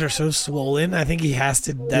fingers are so swollen. I think he has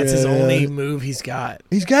to. That's his only move he's got.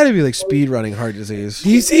 He's got to be like speed running heart disease. Do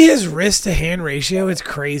you see his wrist to hand ratio? It's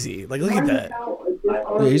crazy. Like, look at that.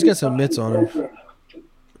 Yeah, he's got some mitts on him.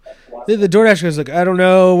 The DoorDash guy's like, I don't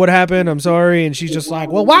know what happened. I'm sorry, and she's just like,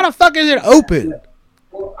 well, why the fuck is it open?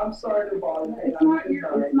 Well, I'm sorry to bother you. It's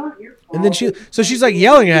not your fault. And then she's like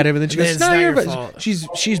yelling at him, and then she goes, It's "It's not your fault."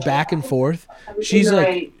 fault." She's back and forth. She's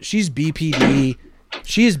like, she's BPD.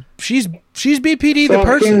 She's BPD the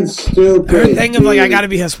person. Stupid. Her thing of like, I gotta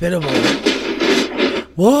be hospitable.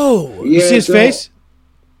 Whoa! You see his face?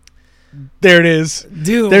 There it is.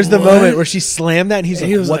 Dude, there's the what? moment where she slammed that, and he's He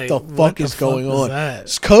like, was what like, the what fuck the is fuck going was on?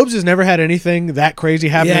 that? Cobes has never had anything that crazy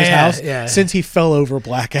happen in his house yeah. since he fell over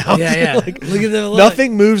blackout. Yeah. Like, Look at the look.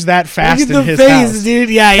 nothing moves that fast Look at in the his face, house. dude.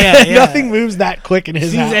 Yeah. Nothing moves that quick in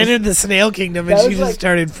his She's house. entered the snail kingdom and That she was just like-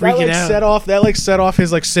 started freaking out. That set off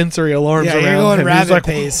his like sensory alarms Yeah, around you're going him. He was rabbit like,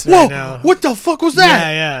 pace whoa, right now. what the fuck was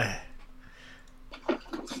that? Yeah.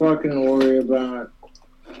 Fucking worry about.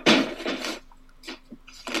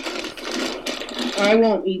 I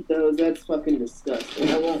won't eat those. That's fucking disgusting.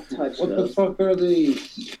 I won't touch What the those. fuck are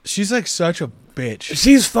these? She's like such a bitch.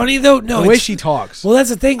 She's funny though. No, the way it's- she talks. Well, that's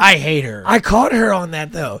the thing. I hate her. I caught her on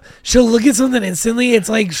that though. She'll look at something instantly. It's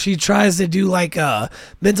like she tries to do like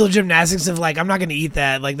mental gymnastics of like, I'm not gonna eat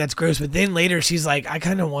that. Like that's gross. But then later she's like, I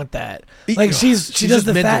kind of want that. Like she does just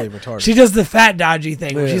the mentally fat. retarded. She does the fat dodgy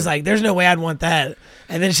thing where Yeah. she's like, there's no way I'd want that.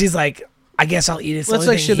 And then she's like, I guess I'll eat it. It's the Let's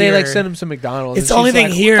only like thing should they like here. send him some McDonald's? It's And the only she's thing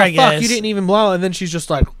like, here, what I the fuck? guess. You didn't even blow, and then she's just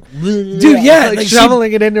like, Dude, yeah, like like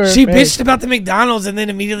shoveling it into her She face. bitched about the McDonald's and then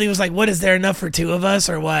immediately was like, "What is there enough for 2 of us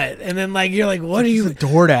or what?" And then like you're like, "What are you?"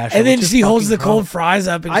 DoorDash. And then which is she holds the fucking cold wrong. fries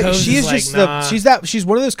up and Co's she is like, just nah. she's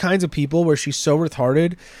one of those kinds of people where she's so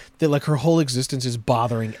retarded that like her whole existence is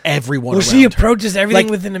bothering everyone. Well, she around her. approaches everything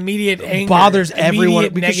Like, with an immediate anger. bothers everyone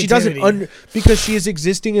immediate because she negativity. doesn't because she is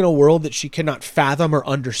existing in a world that she cannot fathom or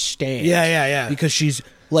understand. Yeah. Because she's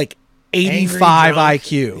like 85 Angry, drunk.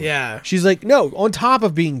 IQ. Yeah. She's like, no, on top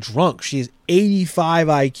of being drunk, she has 85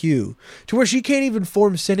 IQ to where she can't even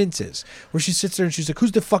form sentences. Where she sits there and she's like,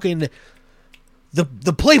 who's the fucking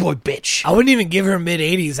the Playboy bitch? I wouldn't even give her mid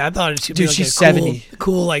 80s. I thought she'd be Dude, like she's a 70.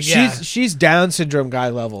 cool like yeah. She's Down syndrome guy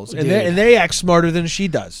levels, and Dude. they act smarter than she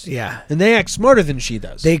does. Yeah. And they act smarter than she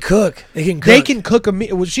does. They cook. They can cook. They can cook a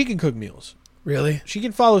meal. Well, she can cook meals. Really? She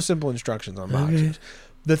can follow simple instructions on boxes.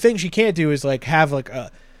 The thing she can't do is like have like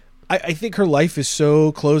a. I think her life is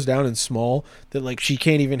so closed down and small that like she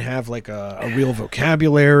can't even have like a real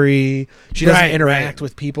vocabulary. She doesn't Right, interact right.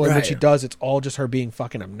 with people, and when she Right. does, it's all just her being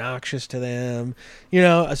fucking obnoxious to them. You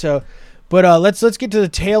know. So, but let's get to the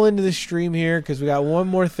tail end of the stream here because we got one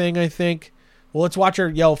more thing. I think. Well, let's watch her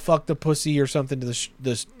yell "fuck the pussy" or something to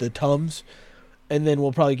the Tums, and then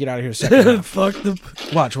we'll probably get out of here. Second half. Fuck the.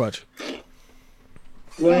 Watch. Oh,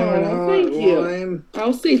 thank you.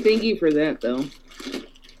 I'll say thank you for that though.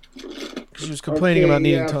 She was complaining about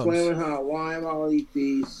needing Tums. Flaming hot lime. I'll eat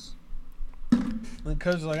these. And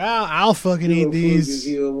Coach is like, I'll fucking Do a eat food these.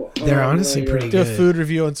 review They're on honestly later. pretty Do a good. food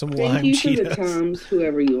review on some Thank lime you for the Cheetos. Toms,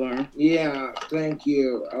 whoever you are. Yeah, thank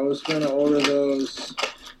you. I was gonna order those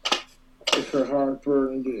for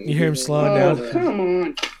heartburn. You hear him slowing Oh, down? come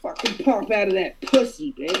on. Fucking pop out of that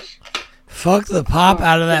pussy, bitch. Fuck the pop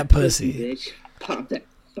out of that pussy. Bitch. Pop that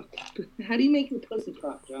fucking. How do you make your pussy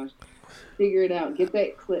pop, Josh? Figure it out. Get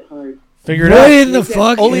that clit hard. Figure it What out. in the Make that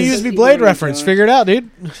fuck Only is- use me Blade reference. Figure it out, dude.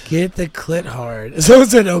 Get the clit hard. So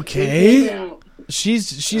it's an okay. Figure it out.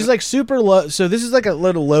 She's like super low. So this is like a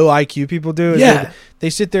little low IQ people do. is Yeah. They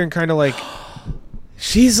sit there and kind of like.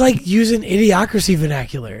 She's like using Idiocracy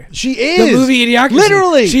vernacular. She is. The movie Idiocracy.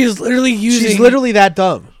 Literally. She is literally using. She's literally that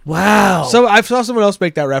dumb. Wow. So I saw someone else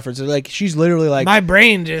make that reference. They're like, she's literally like. my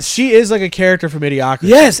brain just. She is like a character from Idiocracy.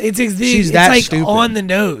 Yes, it's She's that like stupid. on the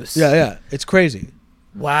nose. Yeah. It's crazy.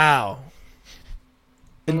 Wow.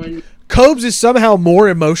 And Cobes is somehow more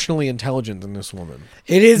emotionally intelligent than this woman.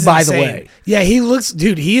 It is By the insane. way. Yeah, he looks,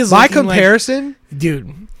 dude. He is By looking comparison, like,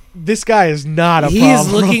 dude. this guy is not a He problem.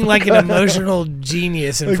 is looking like an emotional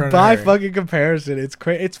genius in like, front by of her. fucking comparison, it's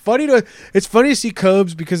crazy. It's funny to see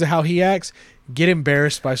Cobes because of how he acts get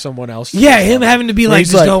embarrassed by someone else. Yeah, him having to be Where like,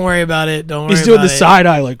 he's just don't worry about it. Don't worry. He's doing about the it. side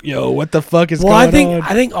eye, like, yo, what the fuck is Well, going on?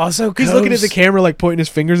 I think also he's Cobes, looking at the camera, like pointing his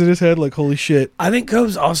fingers at his head, like, holy shit. I think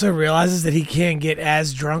Cobes also realizes that he can't get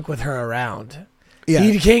as drunk with her around. Yeah.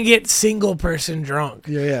 He can't get single person drunk.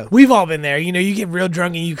 Yeah. We've all been there. You know, you get real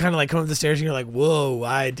drunk and you kind of like come up the stairs and you're like, whoa,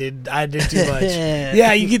 I did too much.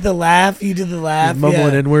 Yeah, you get the laugh. You did the laugh. He's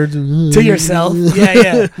mumbling N-words. To yourself.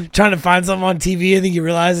 Yeah. Trying to find something on TV and then you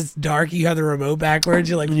realize it's dark. You have the remote backwards.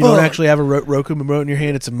 You're like, You don't actually have a Roku remote in your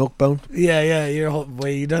hand. It's a milk bone. Yeah.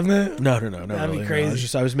 Wait, you done that? No. That'd be really,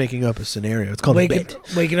 crazy. No. I was making up a scenario. It's called a bit.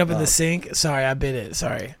 Waking up in the sink. Sorry, I bit it.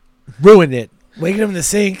 Sorry. Ruined it. Waking up in the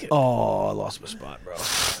sink. Oh, I lost my spot, bro.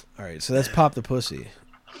 All right, so that's pop the pussy.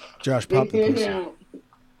 Josh, pop the pussy. How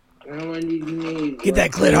many do you need? Get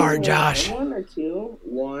that clit hard, Josh. One or two.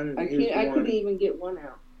 One. I couldn't even get one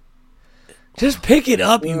out. Just pick it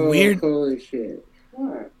up, you weird. Holy shit.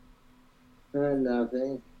 What?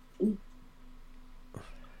 Nothing.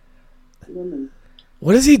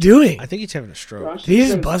 What is he doing? I think he's having a stroke. Did he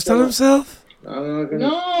just bust on himself?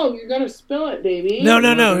 No, you're gonna spill it, baby.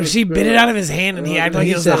 No. She bit it out of his hand and he acted like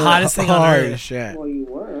it was the hottest thing on earth. Shit. Well, you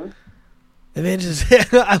were. And then just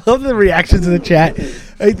I love the reactions in the chat.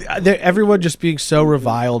 Everyone just being so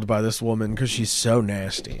reviled by this woman because she's so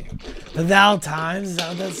nasty. The thou times, is that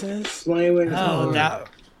what that says?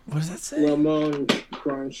 What does that say? Ramon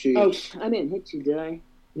Crunchy. Oh, I didn't hit you, did I?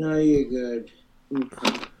 No, you're good.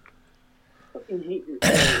 Fucking hate your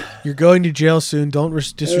You're going to jail soon. Don't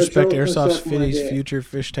disrespect don't Airsoft's suck my Fitty's dick. future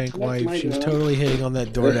fish tank Suck wife. my She was dick. totally hitting on that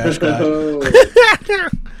DoorDash guy.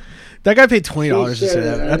 That guy paid $20 to say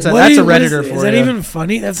that. That's a Redditor for you. Is that even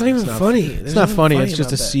funny? That's not even funny. It's not funny. It's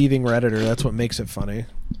just a seething Redditor. That's what makes it funny.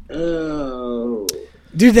 Oh.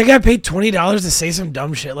 Dude, that guy paid $20 to say some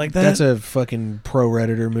dumb shit like that. That's a fucking pro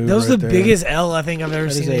Redditor move. That was right the there. biggest L I think I've ever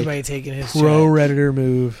That seen is a anybody take in his pro chat. Redditor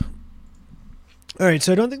move. All right,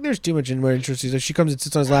 so I don't think there's too much more interest. So she comes and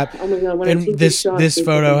sits on his lap, Oh my God, when I and take this these shots, this they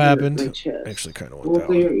photo put them in happened. my chest. I actually kind of want Well, that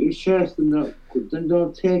one. your chest and then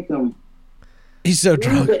don't take them. He's so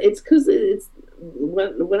drunk. But it's because it's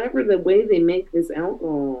whatever the way they make this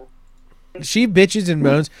alcohol. She bitches and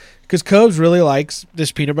moans because Cobes really likes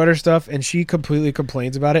this peanut butter stuff, and she completely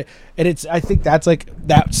complains about it. And I think that's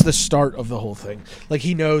the start of the whole thing. Like,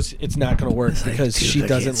 he knows it's not going to work because she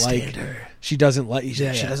doesn't like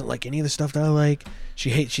any of the stuff that I like.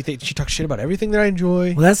 She talks shit about everything that I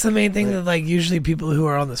enjoy. Well, that's the main thing that like usually people who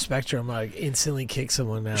are on the spectrum like instantly kick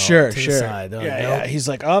someone out. Sure. To the side. They're like, Yeah. nope. He's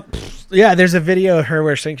like, oh, yeah. There's a video of her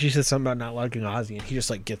where she said something about not liking Ozzy, and he just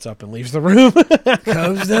like gets up and leaves the room.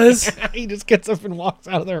 Cobes does. He just gets up and walks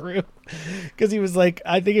out of the room because he was like,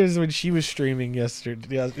 I think it was when she was streaming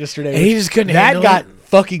yesterday. And he just couldn't That handle got it?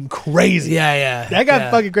 fucking crazy. Yeah. That got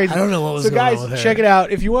fucking crazy. I don't know what was so going guys, on with her. check it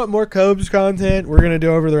out. If you want more Cobes content, we're gonna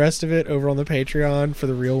do over the rest of it over on the Patreon for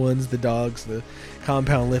the real ones, the dogs, the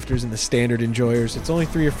compound lifters, and the standard enjoyers. It's only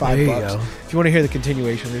 $3 or $5. There you go. If you want to hear the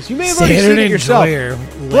continuation of this, you may have already Standard seen it yourself. enjoyer,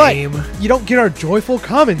 But lame. you don't get our joyful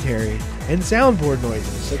commentary and soundboard noises.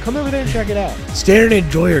 So come over there and check it out. Standard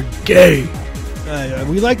enjoyer, gay.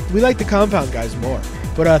 We like the compound guys more.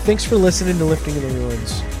 But thanks for listening to Lifting in the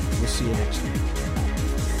Ruins. We'll see you next week.